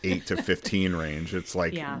like 8 to 15 range. It's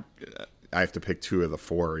like I have to pick 2 of the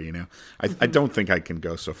 4. I don't think I can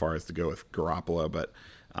go so far as to go with Garoppolo, but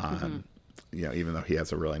even though he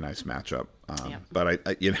has a really nice matchup, but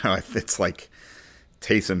it's like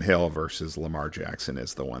Taysom Hill versus Lamar Jackson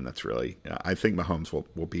is the one that's really. I think Mahomes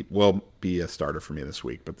will be a starter for me this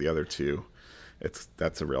week, but the other two,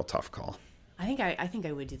 that's a real tough call. I think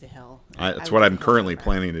I would do the Hill. That's what I'm currently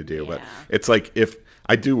planning to do, but it's like if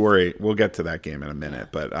I do worry, we'll get to that game in a minute,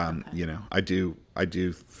 but I do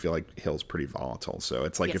feel like Hill's pretty volatile. So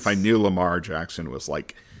it's like if I knew Lamar Jackson was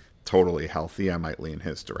like totally healthy, I might lean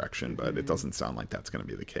his direction, but it doesn't sound like that's going to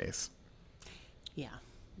be the case. Yeah.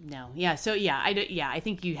 No. Yeah. So yeah, I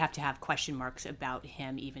think you have to have question marks about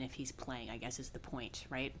him, even if he's playing. I guess is the point,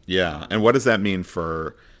 right? Yeah, and what does that mean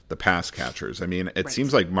for the pass catchers? I mean, it Right.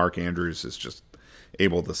 seems like Mark Andrews is just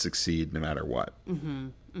able to succeed no matter what.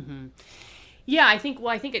 Yeah, I think. Well,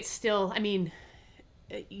 I think it's still. I mean,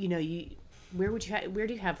 where would where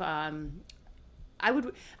do you have? I'm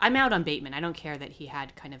out on Bateman. I don't care that he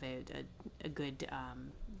had kind of a good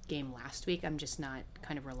game last week. I'm just not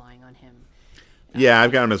kind of relying on him. Yeah,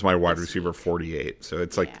 I've got him as my wide receiver 48. So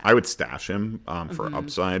it's like Yeah. I would stash him for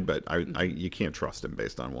upside, but I you can't trust him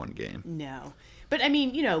based on one game. No, but I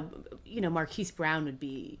mean, Marquise Brown would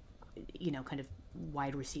be, kind of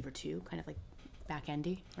wide receiver too, kind of like back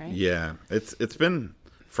endy, right? Yeah, it's been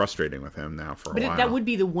frustrating with him now for a But while. that would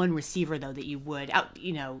be the one receiver though that you would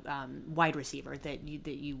wide receiver that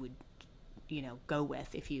you would, go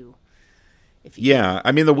with if you. Yeah,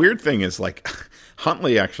 I mean the weird thing is like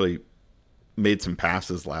Huntley actually made some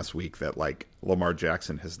passes last week that like Lamar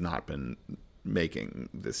Jackson has not been making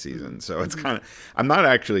this season. So it's kind of I'm not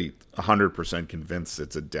actually 100% convinced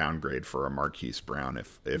it's a downgrade for a Marquise Brown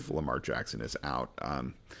if Lamar Jackson is out.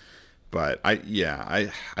 But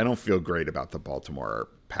I don't feel great about the Baltimore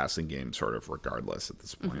passing game sort of regardless at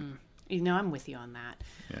this point. I'm with you on that.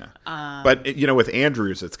 Yeah. But with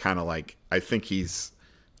Andrews it's kind of like I think he's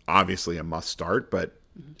obviously a must start, but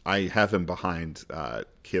I have him behind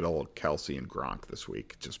Kittle, Kelsey, and Gronk this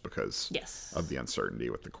week just because Yes. of the uncertainty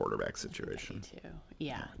with the quarterback situation. Me too.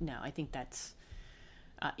 Yeah. No, I think that's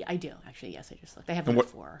ideal. Actually, yes. I just looked. They have And them what,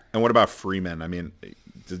 four. and what about Freeman? I mean,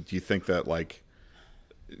 do you think that like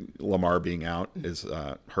Lamar being out is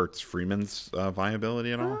hurts Freeman's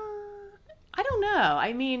viability at all? I don't know.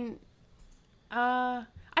 I mean,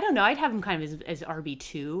 I don't know. I'd have him kind of as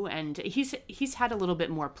RB2, and he's had a little bit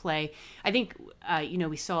more play. I think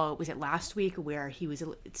we saw, was it last week where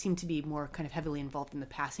it seemed to be more kind of heavily involved in the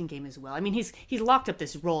passing game as well. I mean, he's locked up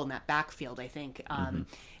this role in that backfield, I think, and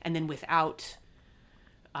then without.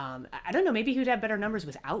 I don't know. Maybe he'd have better numbers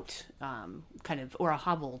without or a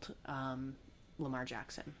hobbled Lamar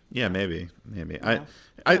Jackson. Yeah, maybe.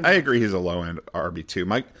 I agree. He's a low end RB2.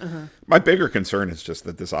 My bigger concern is just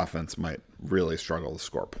that this offense might really struggle to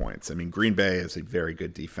score points. I mean, Green Bay is a very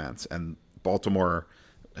good defense, and Baltimore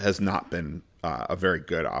has not been a very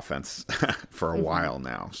good offense for a while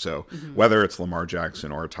now. So whether it's Lamar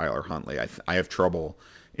Jackson or Tyler Huntley, I have trouble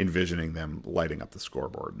envisioning them lighting up the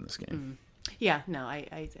scoreboard in this game. Yeah, no,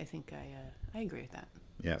 I think I agree with that.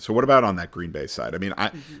 Yeah. So what about on that Green Bay side? I mean,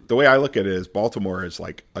 the way I look at it is Baltimore is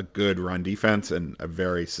like a good run defense and a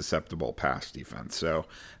very susceptible pass defense. So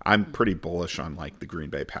I'm pretty bullish on like the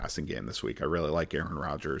Green Bay passing game this week. I really like Aaron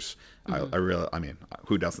Rodgers. I mean,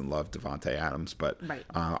 who doesn't love Devontae Adams? But Right.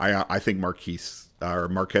 I think Marquez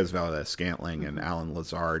Valdez-Scantling and Alan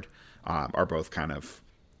Lazard are both kind of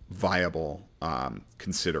viable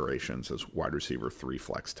considerations as wide receiver 3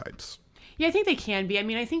 flex types. Yeah, I think they can be. I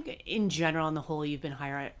mean, I think in general, on the whole, you've been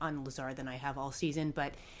higher on Lazard than I have all season.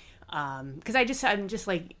 But because I'm just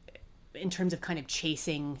like, in terms of kind of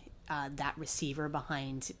chasing that receiver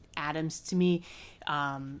behind Adams, to me,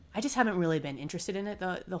 I just haven't really been interested in it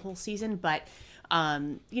the whole season. But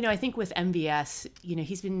I think with MVS,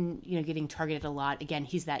 he's been getting targeted a lot. Again,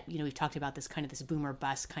 he's that we've talked about this kind of this boomer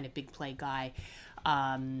bust kind of big play guy,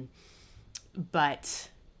 but.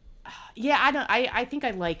 Yeah, I think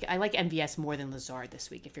I like MVS more than Lazard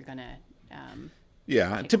this week. If you're gonna,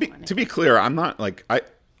 to be clear, I'm not like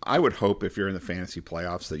I would hope if you're in the fantasy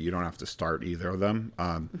playoffs that you don't have to start either of them.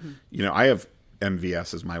 I have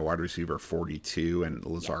MVS as my wide receiver 42 and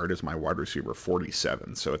Lazard as my wide receiver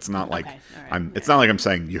 47. So it's not like it's not like I'm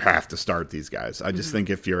saying you have to start these guys. I just think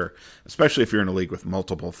especially if you're in a league with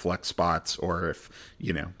multiple flex spots, or if,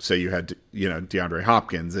 say you had, DeAndre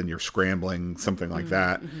Hopkins and you're scrambling, something like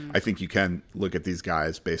that, I think you can look at these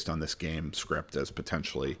guys based on this game script as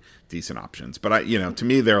potentially decent options. But to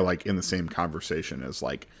me, they're like in the same conversation as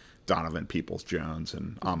like Donovan Peoples-Jones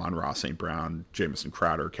and Amon-Ra St. Brown, Jamison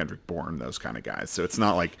Crowder, Kendrick Bourne, those kind of guys. So it's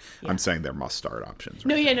not like I'm saying they're must-start options.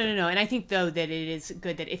 No. And I think, though, that it is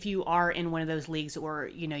good that if you are in one of those leagues or,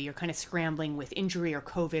 you're kind of scrambling with injury or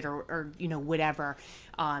COVID or whatever,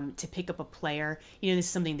 to pick up a player, this is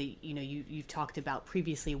something that, you've talked about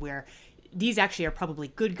previously where these actually are probably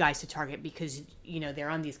good guys to target because, they're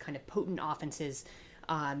on these kind of potent offenses.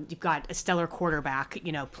 You've got a stellar quarterback,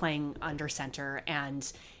 playing under center, and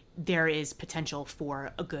there is potential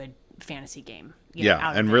for a good fantasy game.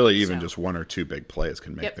 And really even just one or two big plays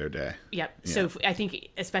can make their day. Yep. Yeah. So I think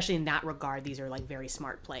especially in that regard, these are like very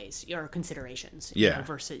smart plays or considerations.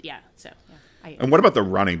 And what about the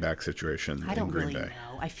running back situation I don't in Green really Bay?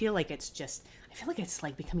 know. I feel like it's just, I feel like it's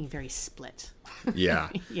like becoming very split. Yeah.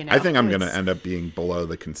 You know, I think I'm going to end up being below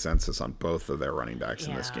the consensus on both of their running backs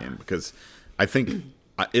in this game because I think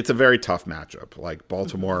it's a very tough matchup. Like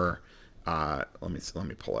Baltimore, let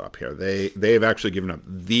me pull it up here. They've actually given up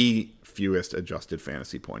the fewest adjusted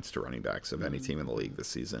fantasy points to running backs of any team in the league this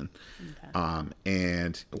season. Okay.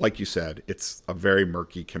 And like you said, it's a very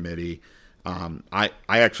murky committee. I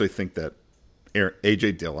actually think that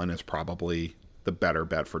AJ Dillon is probably the better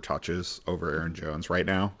bet for touches over Aaron Jones right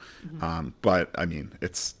now. But I mean,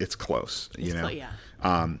 it's close, you know?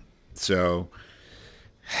 So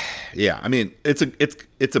yeah, I mean, it's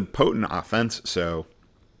a potent offense. So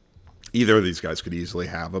either of these guys could easily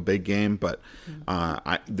have a big game, but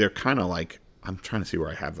they're kind of like, I'm trying to see where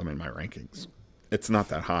I have them in my rankings. It's not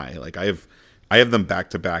that high. Like I have them back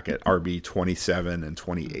to back at RB 27 and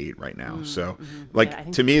 28 right now. So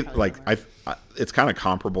like to me, like it's kind of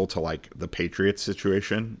comparable to like the Patriots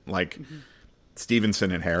situation. Like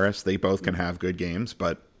Stevenson and Harris, they both can have good games,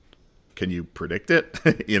 but can you predict it?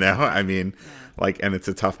 You know, I mean, like, and it's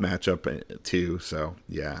a tough matchup too. So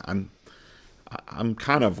yeah, I'm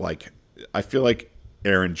kind of like, I feel like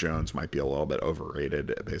Aaron Jones might be a little bit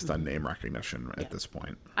overrated based on name recognition at this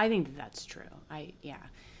point. I think that's true.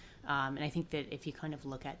 And I think that if you kind of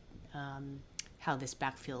look at how this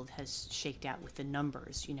backfield has shaked out with the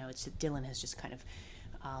numbers, you know, it's that Dillon has just kind of,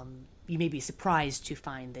 you may be surprised to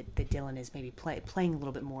find that Dillon is maybe playing a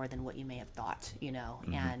little bit more than what you may have thought, you know,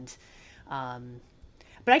 and,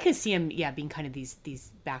 but I could see him, being kind of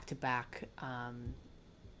these back-to-back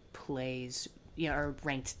plays, you know, or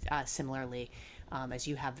ranked similarly as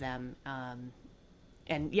you have them.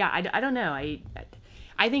 And yeah, I don't know. I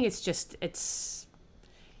think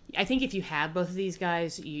I think if you have both of these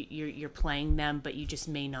guys, you're playing them, but you just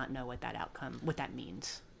may not know what that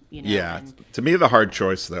means. You know? Yeah. To me, the hard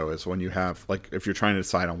choice though is when you have like if you're trying to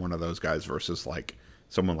decide on one of those guys versus like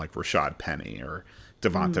someone like Rashad Penny or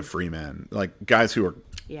Devonta Freeman, like guys who are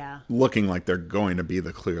looking like they're going to be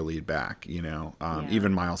the clear lead back. You know,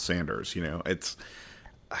 even Miles Sanders. You know, it's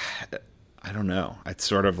I don't know. It's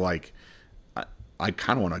sort of like I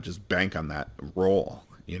kind of want to just bank on that role.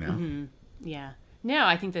 You know. Yeah. No,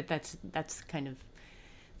 I think that's kind of,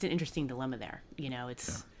 it's an interesting dilemma there. You know,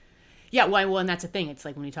 it's well, and that's the thing. It's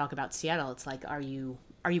like when we talk about Seattle, it's like, are you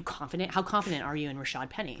confident? How confident are you in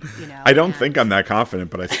Rashad Penny? You know, I don't think I'm that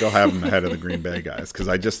confident, but I still have him ahead of the Green Bay guys because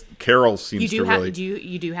I just Carroll seems to really.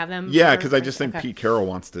 You do have them? Yeah, because I just think Pete Carroll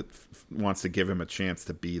wants to give him a chance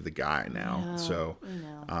to be the guy now. So,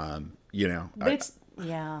 you know, but it's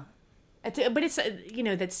you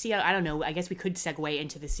know that Seattle. I don't know. I guess we could segue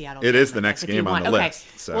into the Seattle. It is the next game on the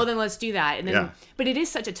list. So. Well, then let's do that. And then, but it is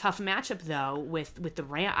such a tough matchup though with the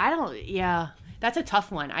Rams. That's a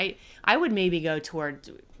tough one. I would maybe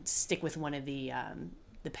stick with one of the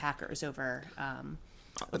Packers over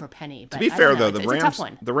Penny. But to be fair though,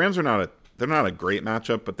 the Rams are not a great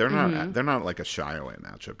matchup, but they're not like a shy away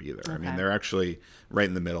matchup either. Okay. I mean, they're actually right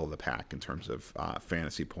in the middle of the pack in terms of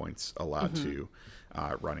fantasy points allowed to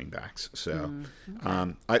running backs. So,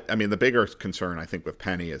 I mean, the bigger concern I think with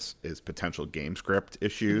Penny is potential game script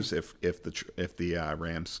issues if the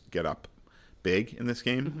Rams get up big in this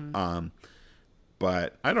game.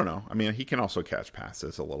 But I don't know. I mean, he can also catch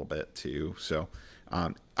passes a little bit too. So,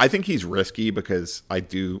 I think he's risky because I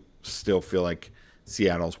do still feel like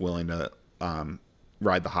Seattle's willing to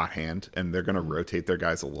ride the hot hand, and they're going to rotate their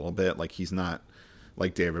guys a little bit. Like he's not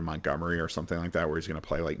like David Montgomery or something like that, where he's going to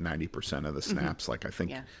play like 90% of the snaps. Like I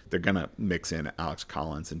think they're going to mix in Alex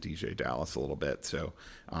Collins and DJ Dallas a little bit. So,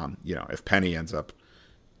 you know, if Penny ends up,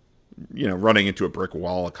 you know, running into a brick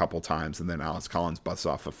wall a couple times and then Alex Collins busts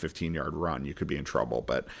off a 15-yard run, you could be in trouble.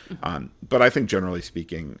 But I think generally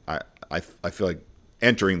speaking, I feel like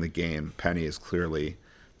entering the game, Penny is clearly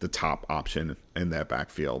the top option in that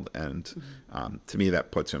backfield. And to me,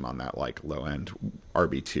 that puts him on that like low end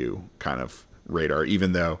RB2 kind of radar,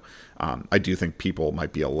 even though I do think people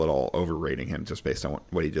might be a little overrating him just based on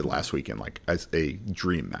what he did last weekend, like as a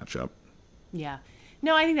dream matchup. Yeah.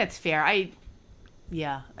 No, I think that's fair. I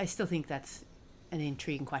still think that's an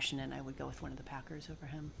intriguing question, and I would go with one of the Packers over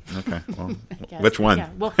him. Okay. Well, which one? Yeah.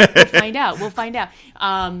 We'll find out. We'll find out.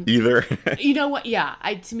 Either. You know what? Yeah.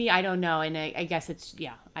 To me, I don't know. And I guess it's,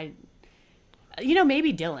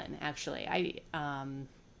 maybe Dillon actually.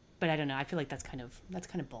 But I don't know. I feel like that's kind of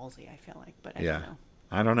ballsy. I feel like, but I don't know.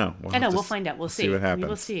 I don't know. We'll find out. We'll see what happens. We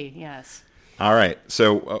will see. Yes. All right.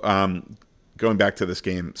 So going back to this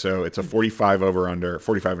game, so it's a 45 over under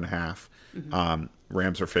 45 and a half.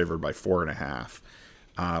 Rams are favored by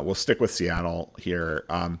 4.5. We'll stick with Seattle here.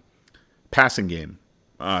 Passing game.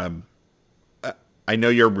 I know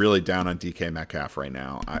you're really down on DK Metcalf right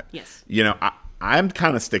now. Yes. I'm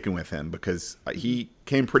kind of sticking with him because he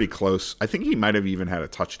came pretty close. I think he might have even had a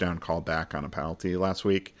touchdown call back on a penalty last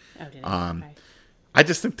week. Oh, did he? Okay. I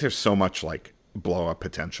just think there's so much like blow up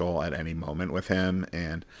potential at any moment with him,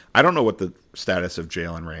 and I don't know what the status of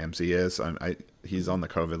Jalen Ramsey is. He's on the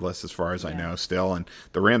COVID list as far as I know still, and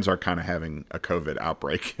the Rams are kind of having a COVID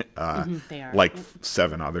outbreak, they are. like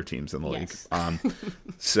 7 other teams in the Yes. league.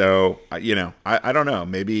 So I don't know.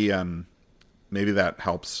 Maybe that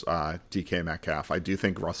helps DK Metcalf. I do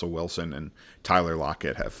think Russell Wilson and Tyler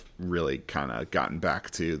Lockett have really kind of gotten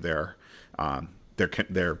back to their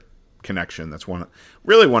connection. That's one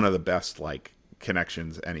of the best like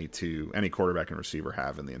connections any quarterback and receiver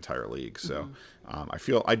have in the entire league. So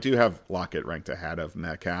I do have Lockett ranked ahead of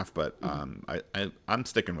Metcalf, but I'm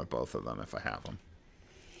sticking with both of them if I have them.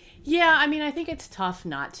 Yeah, I mean, I think it's tough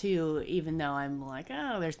not to, even though I'm like,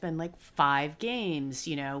 oh, there's been like 5 games,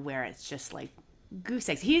 where it's just like goose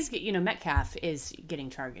eggs. Metcalf is getting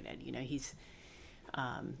targeted. He's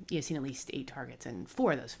seen at least 8 targets in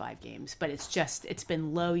 4 of those 5 games, but it's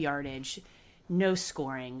been low yardage, no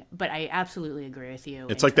scoring. But I absolutely agree with you.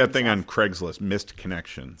 It's like that thing on Craigslist, missed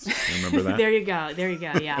connections. Remember that? There you go.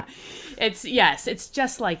 Yeah, it's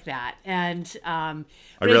just like that. And I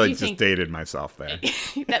really just dated myself there.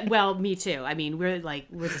 Well, me too. I mean, we're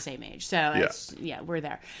the same age, so we're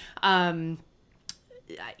there. I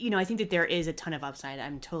think that there is a ton of upside.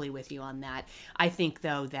 I'm totally with you on that. I think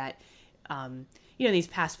though that these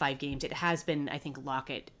past 5 games, it has been, I think,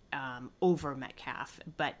 Lockett over Metcalf,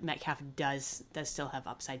 but Metcalf does still have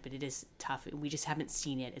upside, but it is tough. We just haven't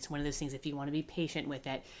seen it. It's one of those things. If you want to be patient with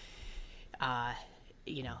it,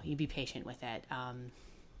 you be patient with it. I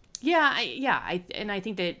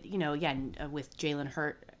think that again with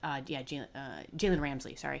Jalen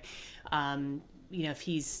Ramsey, sorry.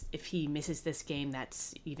 If he misses this game,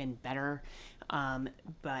 that's even better.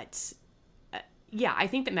 But I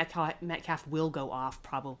think that Metcalf will go off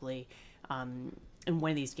probably in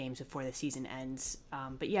one of these games before the season ends.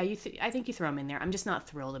 But I think you throw him in there. I'm just not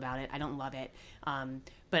thrilled about it. I don't love it.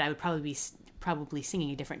 But I would probably be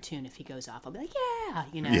singing a different tune if he goes off. I'll be like,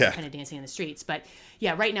 kind of dancing in the streets. But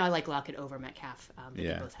right now I like Lockett over Metcalf.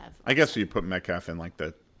 They both have. I guess you put Metcalf in like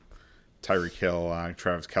the Tyreek Hill,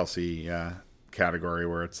 Travis Kelce category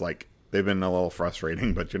where it's like they've been a little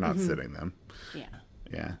frustrating, but you're not sitting them.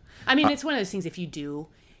 Yeah. I mean, it's one of those things. If you do,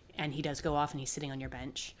 and he does go off, and he's sitting on your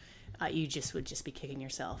bench, you would just be kicking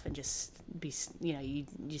yourself and just be, you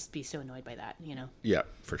just be so annoyed by that, Yeah,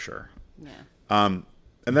 for sure. Yeah. And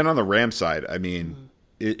then on the Rams side, I mean,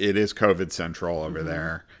 it is COVID central over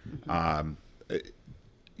there. Odell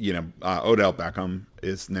Beckham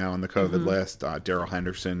is now on the COVID list. Darrell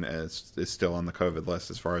Henderson is still on the COVID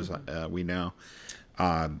list as far as we know.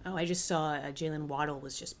 I just saw Jalen Waddle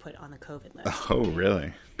was just put on the COVID list. Oh,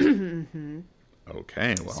 really?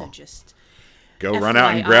 Okay, well, so just go run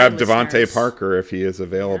out and grab listeners. Devontae Parker if he is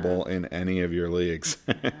available in any of your leagues.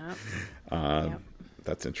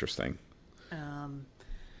 That's interesting. And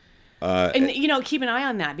keep an eye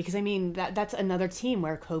on that, because I mean that's another team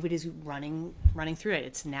where COVID is running through it.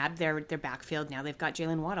 It's nabbed their backfield. Now they've got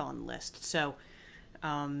Jalen Waddle on the list, so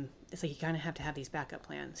it's like you kind of have to have these backup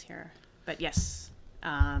plans here. But yes,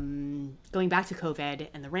 going back to COVID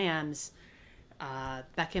and the Rams,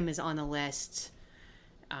 Beckham is on the list.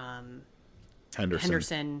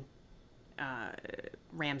 Henderson,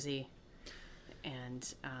 Ramsey.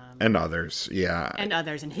 And others, yeah. And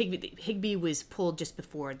others. And Higbee was pulled just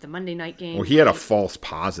before the Monday night game. Well, he had a false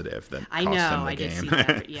positive that cost him the I game. did see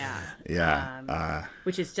that, yeah. Yeah.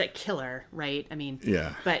 Which is a killer, right? I mean,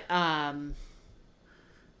 yeah. But, I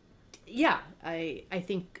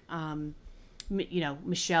think,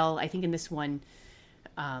 Michelle, I think in this one,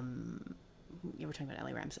 we're talking about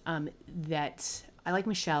LA Rams, that I like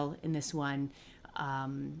Michelle in this one.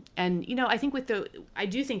 And I think I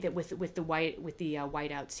do think that with the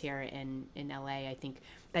whiteouts here in LA, I think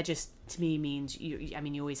that just to me means you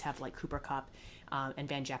always have like Cooper Kupp and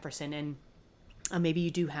Van Jefferson, and maybe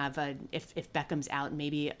you do have if Beckham's out,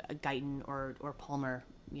 maybe a Guyton or Palmer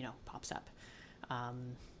pops up.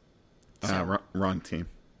 Wrong team.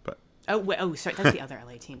 Sorry, that's the other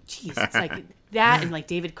LA team. Jeez, it's like that and like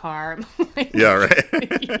David Carr. Yeah, right.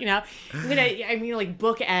 I'm gonna like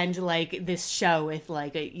bookend like this show with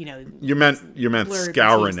like a You meant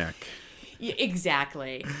Skowronek. Yeah,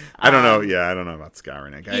 exactly. I don't know. Yeah, I don't know about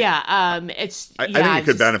Skowronek. I think it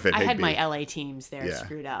could benefit Higbee. I had my LA teams there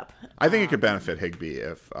screwed up. I think it could benefit Higbee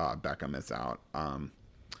if Beckham is out. And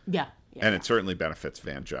it certainly benefits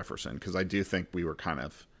Van Jefferson, because I do think we were kind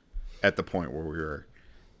of at the point where we were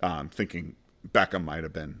thinking Beckham might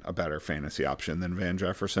have been a better fantasy option than Van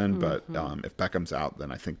Jefferson, but if Beckham's out,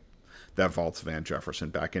 then I think that vaults Van Jefferson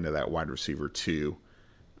back into that wide receiver 2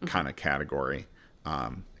 kind of category.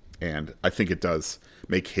 And I think it does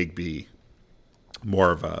make Higbee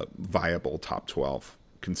more of a viable top 12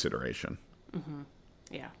 consideration.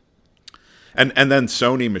 Yeah. And then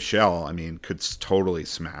Sony Michel, I mean, could totally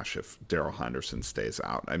smash if Darrell Henderson stays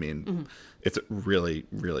out. I mean, it's a really,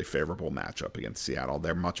 really favorable matchup against Seattle.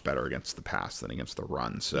 They're much better against the pass than against the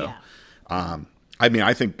run. So, I mean,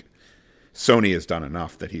 I think Sony has done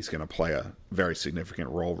enough that he's going to play a very significant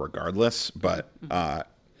role regardless. But I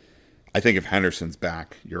think if Henderson's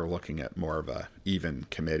back, you're looking at more of a even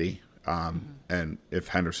committee. And if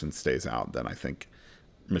Henderson stays out, then I think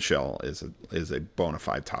Michel is a bona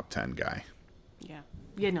fide top 10 guy.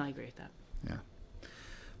 Yeah, no, I agree with that. Yeah.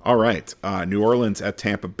 All right. New Orleans at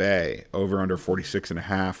Tampa Bay, over under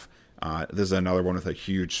 46.5. This is another one with a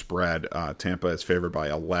huge spread. Tampa is favored by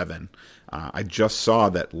 11. I just saw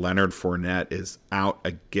that Leonard Fournette is out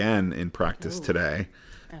again in practice today.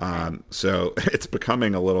 Okay. So it's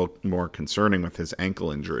becoming a little more concerning with his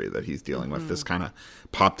ankle injury that he's dealing with. This kind of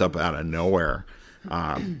popped up out of nowhere.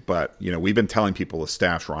 But, you know, we've been telling people to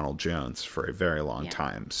stash Ronald Jones for a very long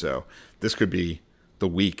time. So this could be the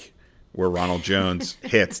week where Ronald Jones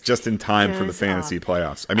hits just in time for the fantasy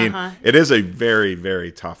playoffs. I mean, it is a very,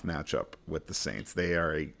 very tough matchup with the Saints. They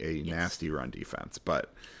are a nasty run defense.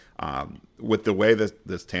 But with the way that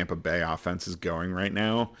this Tampa Bay offense is going right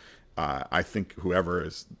now, I think whoever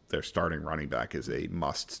is their starting running back is a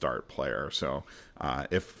must-start player. So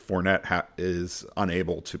if Fournette is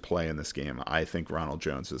unable to play in this game, I think Ronald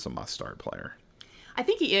Jones is a must-start player. I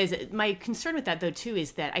think he is. My concern with that, though, too,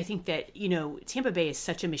 is that I think that, you know, Tampa Bay is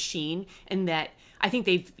such a machine, and that I think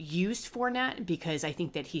they've used Fournette because I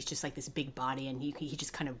think that he's just like this big body, and he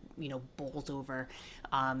just kind of, you know, bowls over,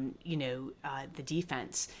 the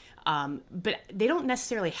defense. But they don't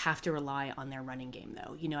necessarily have to rely on their running game,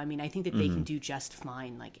 though. You know, I mean, I think that they can do just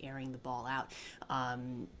fine, like airing the ball out.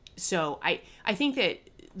 So I think that,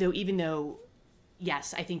 though, even though,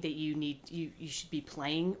 yes, I think that you should be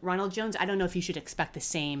playing Ronald Jones, I don't know if you should expect the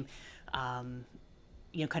same, kind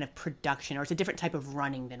of production, or it's a different type of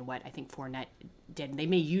running than what I think Fournette did. And they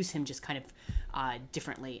may use him just kind of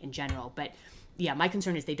differently in general. But yeah, my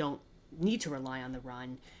concern is they don't need to rely on the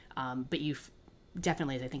run. But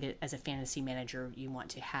definitely, I think as a fantasy manager, you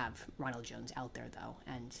want to have Ronald Jones out there, though.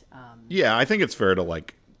 And yeah, I think it's fair to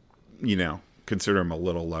consider him a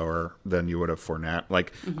little lower than you would have Fournette.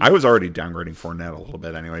 Like I was already downgrading Fournette a little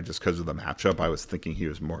bit anyway, just because of the matchup. I was thinking he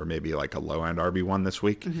was more maybe like a low end RB1 this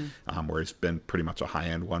week, where he's been pretty much a high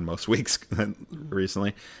end one most weeks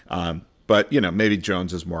recently. But maybe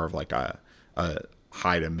Jones is more of like a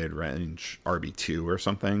high to mid range RB2 or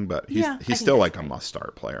something. But he's still like a must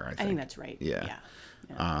start player. I think that's right. Yeah.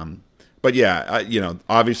 But yeah,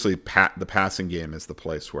 obviously the passing game is the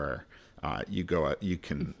place where you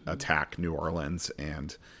can attack New Orleans,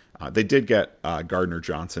 and they did get Gardner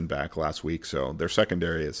Johnson back last week, so their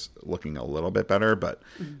secondary is looking a little bit better. But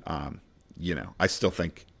I still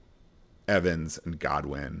think Evans and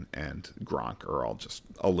Godwin and Gronk are all just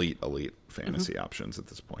elite fantasy options at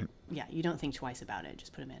this point. Yeah, you don't think twice about it;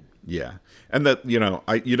 just put them in. Yeah, and that you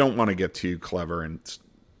don't want to get too clever and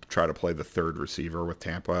try to play the third receiver with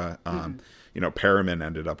Tampa. Perriman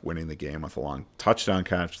ended up winning the game with a long touchdown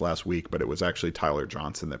catch last week, but it was actually Tyler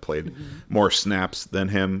Johnson that played more snaps than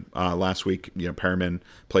him last week. Perriman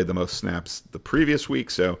played the most snaps the previous week,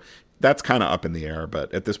 so that's kind of up in the air.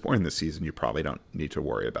 But at this point in the season, you probably don't need to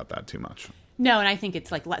worry about that too much. No, and I think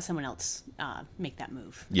it's like let someone else make that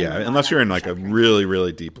move. Yeah, unless you're in like a really,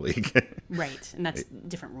 really deep league. Right, and that's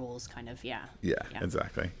different rules, kind of, yeah. Yeah,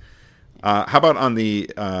 exactly. How about on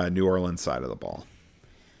the New Orleans side of the ball?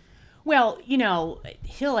 Well,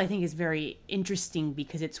 Hill, I think, is very interesting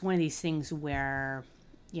because it's one of these things where,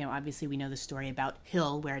 obviously we know the story about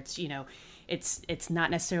Hill, where it's, it's not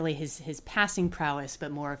necessarily his passing prowess,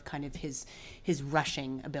 but more of kind of his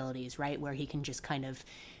rushing abilities, right? Where he can just kind of,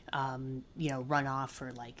 run off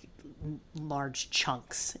for like large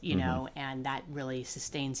chunks, and that really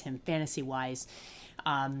sustains him fantasy-wise.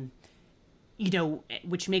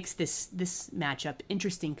 Which makes this matchup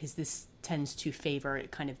interesting because this tends to favor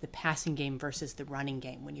kind of the passing game versus the running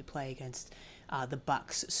game when you play against the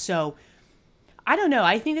Bucs. So I don't know.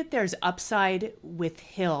 I think that there's upside with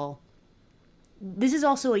Hill. This is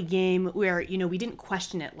also a game where, we didn't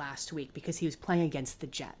question it last week because he was playing against the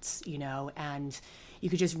Jets, and you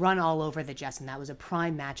could just run all over the Jets, and that was a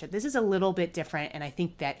prime matchup. This is a little bit different, and I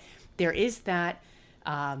think that there is that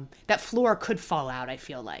floor could fall out. I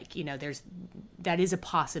feel like, that is a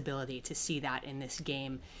possibility to see that in this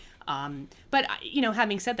game. But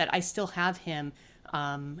having said that, I still have him.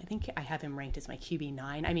 I think I have him ranked as my QB9.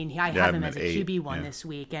 I mean, I have him as a QB1 this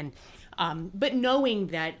week, and but knowing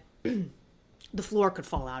that the floor could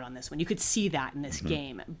fall out on this one, you could see that in this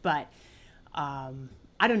game. But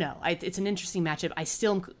I don't know. It's an interesting matchup. I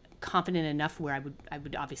still am confident enough where I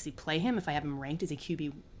would obviously play him if I have him ranked as a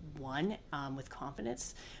QB1 with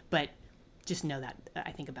confidence, but just know that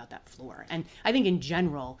I think about that floor. And I think in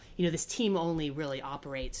general, this team only really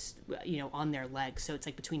operates, on their legs. So it's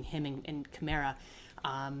like between him and Kamara,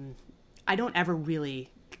 I don't ever really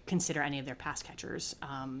consider any of their pass catchers.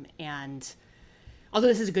 And although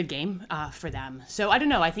this is a good game for them. So I don't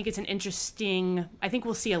know. I think it's I think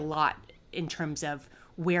we'll see a lot in terms of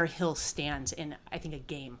where Hill stands in, I think, a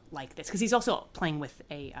game like this, because he's also playing with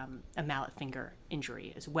a mallet finger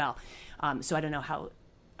injury as well. So I don't know how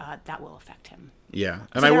that will affect him. Yeah,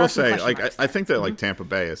 and I will say, I think that Tampa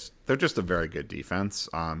Bay they're just a very good defense.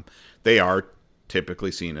 They are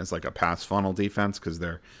typically seen as like a pass funnel defense because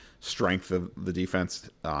their strength of the defense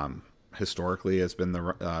historically has been the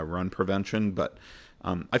run prevention, but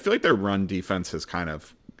I feel like their run defense has kind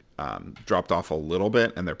of dropped off a little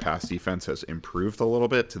bit, and their pass defense has improved a little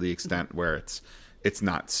bit to the extent where it's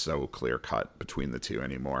not so clear cut between the two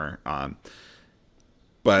anymore.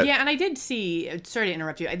 But yeah, and I did see. Sorry to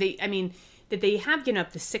interrupt you. That they have given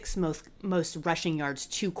up the sixth most rushing yards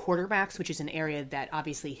to quarterbacks, which is an area that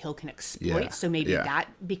obviously Hill can exploit. Yeah, so maybe that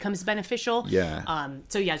becomes beneficial. Yeah.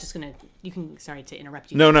 So yeah, just gonna. You can. Sorry to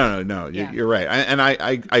interrupt you. No. Yeah. You're right.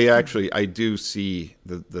 I actually do see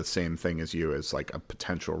the same thing as you as like a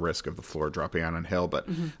potential risk of the floor dropping out on Hill, but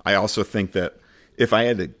I also think that if I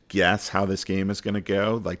had to guess how this game is going to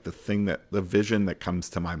go, like the vision that comes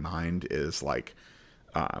to my mind is like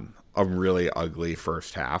a really ugly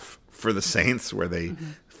first half for the Saints where they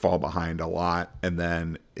fall behind a lot, and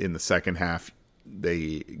then in the second half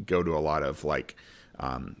they go to a lot of like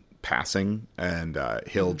passing, and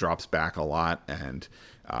Hill drops back a lot and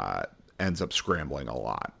ends up scrambling a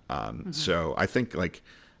lot. So I think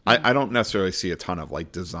I don't necessarily see a ton of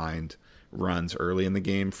like designed runs early in the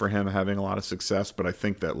game for him having a lot of success, but I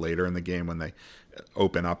think that later in the game when they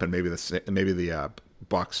open up and maybe the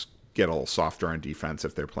Bucks get a little softer on defense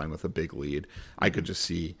if they're playing with a big lead, I could just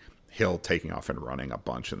see Hill taking off and running a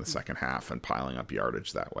bunch in the second half and piling up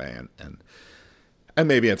yardage that way, and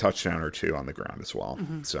maybe a touchdown or two on the ground as well.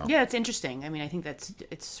 So yeah, it's interesting. I mean, I think it's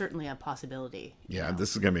certainly a possibility. Yeah,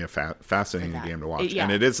 this is going to be a fascinating game to watch, and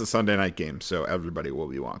it is a Sunday night game, so everybody will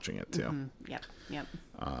be watching it too. Yep.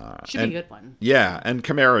 Should be a good one. Yeah, and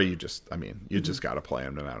Kamara, you just got to play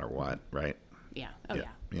him no matter what, right? Yeah.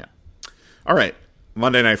 Yeah. All right.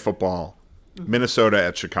 Monday Night Football, Minnesota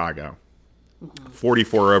at Chicago,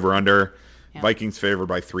 44 over under. Yeah. Vikings favored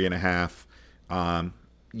by 3.5.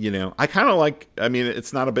 I kind of like. I mean,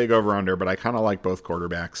 it's not a big over under, but I kind of like both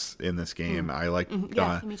quarterbacks in this game. I like.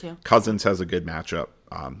 Me too. Cousins has a good matchup,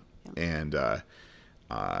 and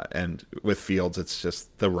with Fields, it's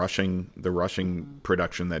just the rushing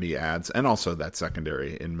production that he adds, and also that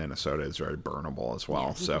secondary in Minnesota is very burnable as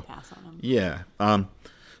well. Yeah, so pass on him. Yeah.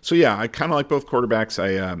 So yeah, I kind of like both quarterbacks.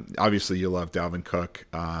 I obviously you love Dalvin Cook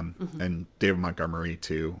and David Montgomery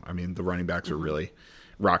too. I mean, the running backs are really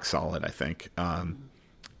rock solid, I think.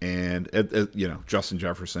 And Justin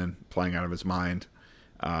Jefferson playing out of his mind.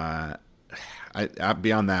 Beyond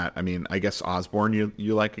that, I mean, I guess Osborne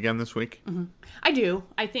you like again this week. I do.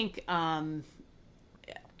 I think I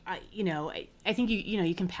think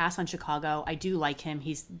you can pass on Chicago. I do like him.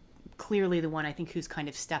 He's clearly the one I think who's kind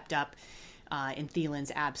of stepped up in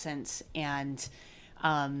Thielen's absence, and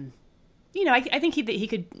I think he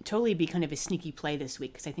could totally be kind of a sneaky play this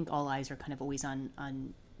week because I think all eyes are kind of always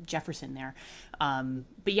on Jefferson there.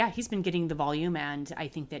 But yeah, he's been getting the volume, and I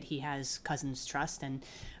think that he has Cousins' trust, and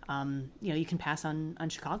you can pass on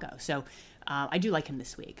Chicago. So I do like him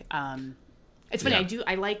this week. It's funny. Yeah.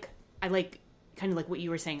 I like kind of like what you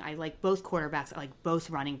were saying. I like both quarterbacks. I like both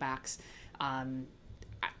running backs.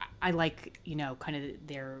 I like kind of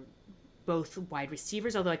their both wide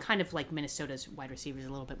receivers, although I kind of like Minnesota's wide receivers a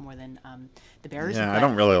little bit more than the Bears. Yeah, I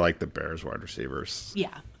don't really like the Bears wide receivers.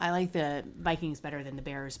 Yeah, I like the Vikings better than the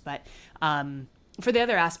Bears, but for the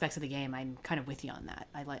other aspects of the game, I'm kind of with you on that.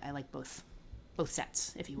 I like both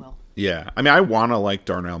sets, if you will. Yeah, I mean, I want to like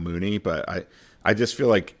Darnell Mooney, but I just feel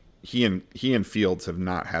like he and Fields have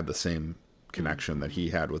not had the same connection that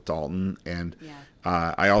he had with Dalton, and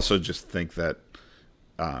I also just think that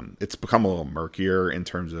it's become a little murkier in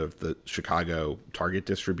terms of the Chicago target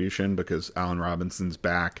distribution because Allen Robinson's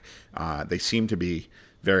back. They seem to be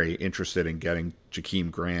very interested in getting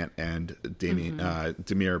Jakeem Grant and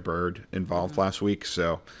Damiere Byrd involved last week.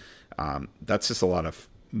 So that's just a lot of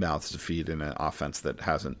mouths to feed in an offense that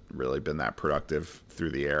hasn't really been that productive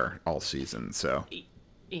through the air all season. So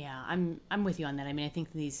yeah, I'm with you on that. I mean, I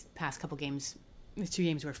think these past couple games, the 2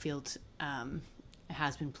 games where Fields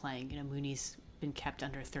has been playing, Mooney's been kept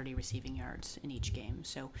under 30 receiving yards in each game,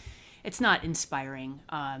 so it's not inspiring.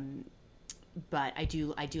 But I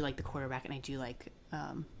do like the quarterback, and I do like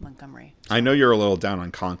Montgomery. So. I know you're a little down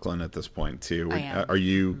on Conklin at this point too. I am. Are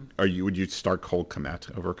you? Would you start Cole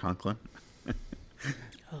Kmet over Conklin?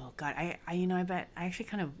 Oh God, I bet I actually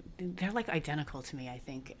they're like identical to me. I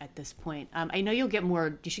think at this point, I know you should get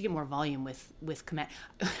more volume with Kmet.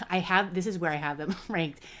 This is where I have them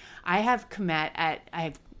ranked. I have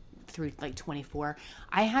Kmet through like 24.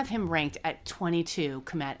 I have him ranked at 22,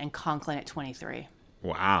 Kmet, and Conklin at 23.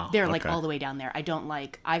 Wow, they're like all the way down there. I don't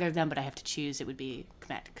like either of them, but I have to choose. It would be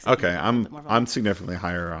Kmet. Okay, I'm significantly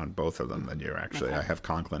higher on both of them than you. Actually, Okay. I have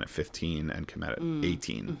Conklin at 15 and Kmet at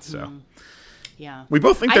 18. Mm-hmm. So. Yeah. We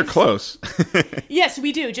both think they're close. Yes,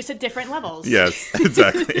 we do, just at different levels. Yes,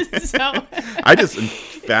 exactly. So I just am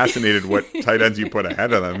fascinated what tight ends you put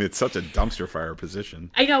ahead of them. It's such a dumpster fire position.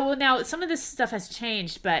 I know. Well, now some of this stuff has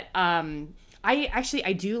changed, but I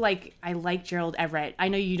like Gerald Everett. I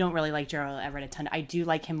know you don't really like Gerald Everett a ton. I do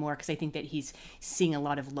like him more because I think that he's seeing a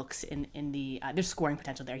lot of looks in the there's scoring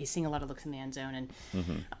potential there. He's seeing a lot of looks in the end zone,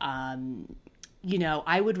 and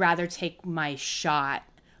I would rather take my shot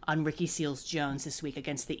on Ricky Seals-Jones this week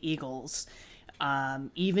against the Eagles,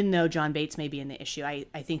 even though John Bates may be in the issue. I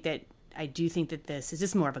do think that this is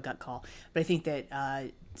just more of a gut call, but I think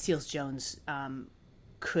that Seals-Jones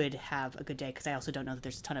could have a good day because I also don't know that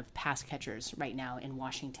there's a ton of pass catchers right now in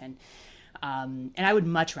Washington, and I would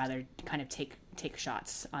much rather kind of take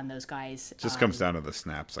shots on those guys. Just comes down to the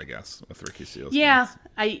snaps, I guess, with Ricky Seals. Yeah,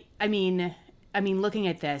 I mean, looking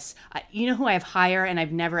at this, you know who I have higher, and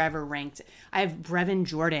I've never ever ranked. I have Brevin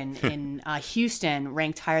Jordan in Houston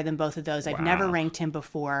ranked higher than both of those. I've never ranked him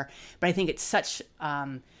before, but I think it's such.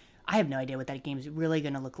 I have no idea what that game is really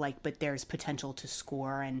going to look like, but there's potential to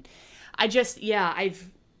score, and I think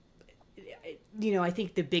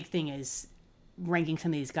the big thing is ranking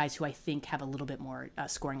some of these guys who I think have a little bit more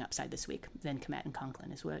scoring upside this week than Kmet and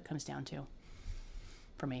Conklin is what it comes down to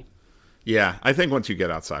for me. Yeah, I think once you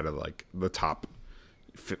get outside of like the top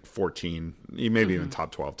 14, maybe even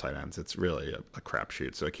top 12 tight ends, it's really a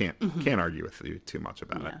crapshoot. So I can't argue with you too much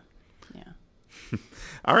about it. Yeah.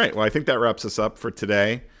 All right. Well, I think that wraps us up for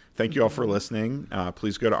today. Thank you all for listening.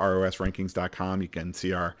 Please go to rosrankings.com. You can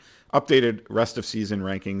see our updated rest of season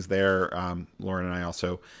rankings there. Lauren and I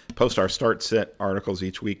also post our start sit articles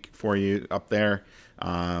each week for you up there.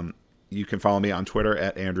 You can follow me on Twitter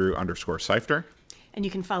at Andrew_Seifter. And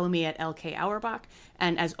you can follow me at LK Auerbach.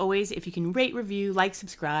 And as always, if you can rate, review, like,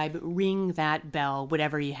 subscribe, ring that bell,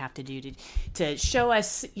 whatever you have to do to show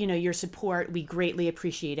us, your support, we greatly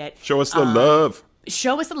appreciate it. Show us the love.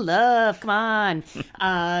 Show us the love. Come on.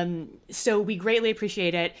 So we greatly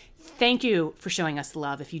appreciate it. Thank you for showing us the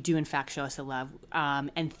love, if you do, in fact, show us the love.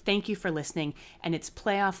 And thank you for listening. And it's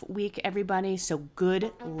playoff week, everybody. So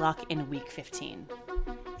good luck in week 15.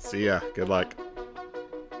 See ya. Good luck.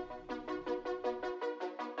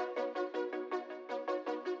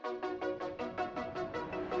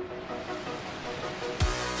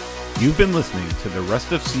 You've been listening to the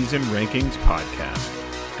Rest of Season Rankings podcast.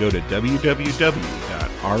 Go to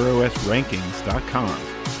www.rosrankings.com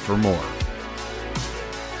for more.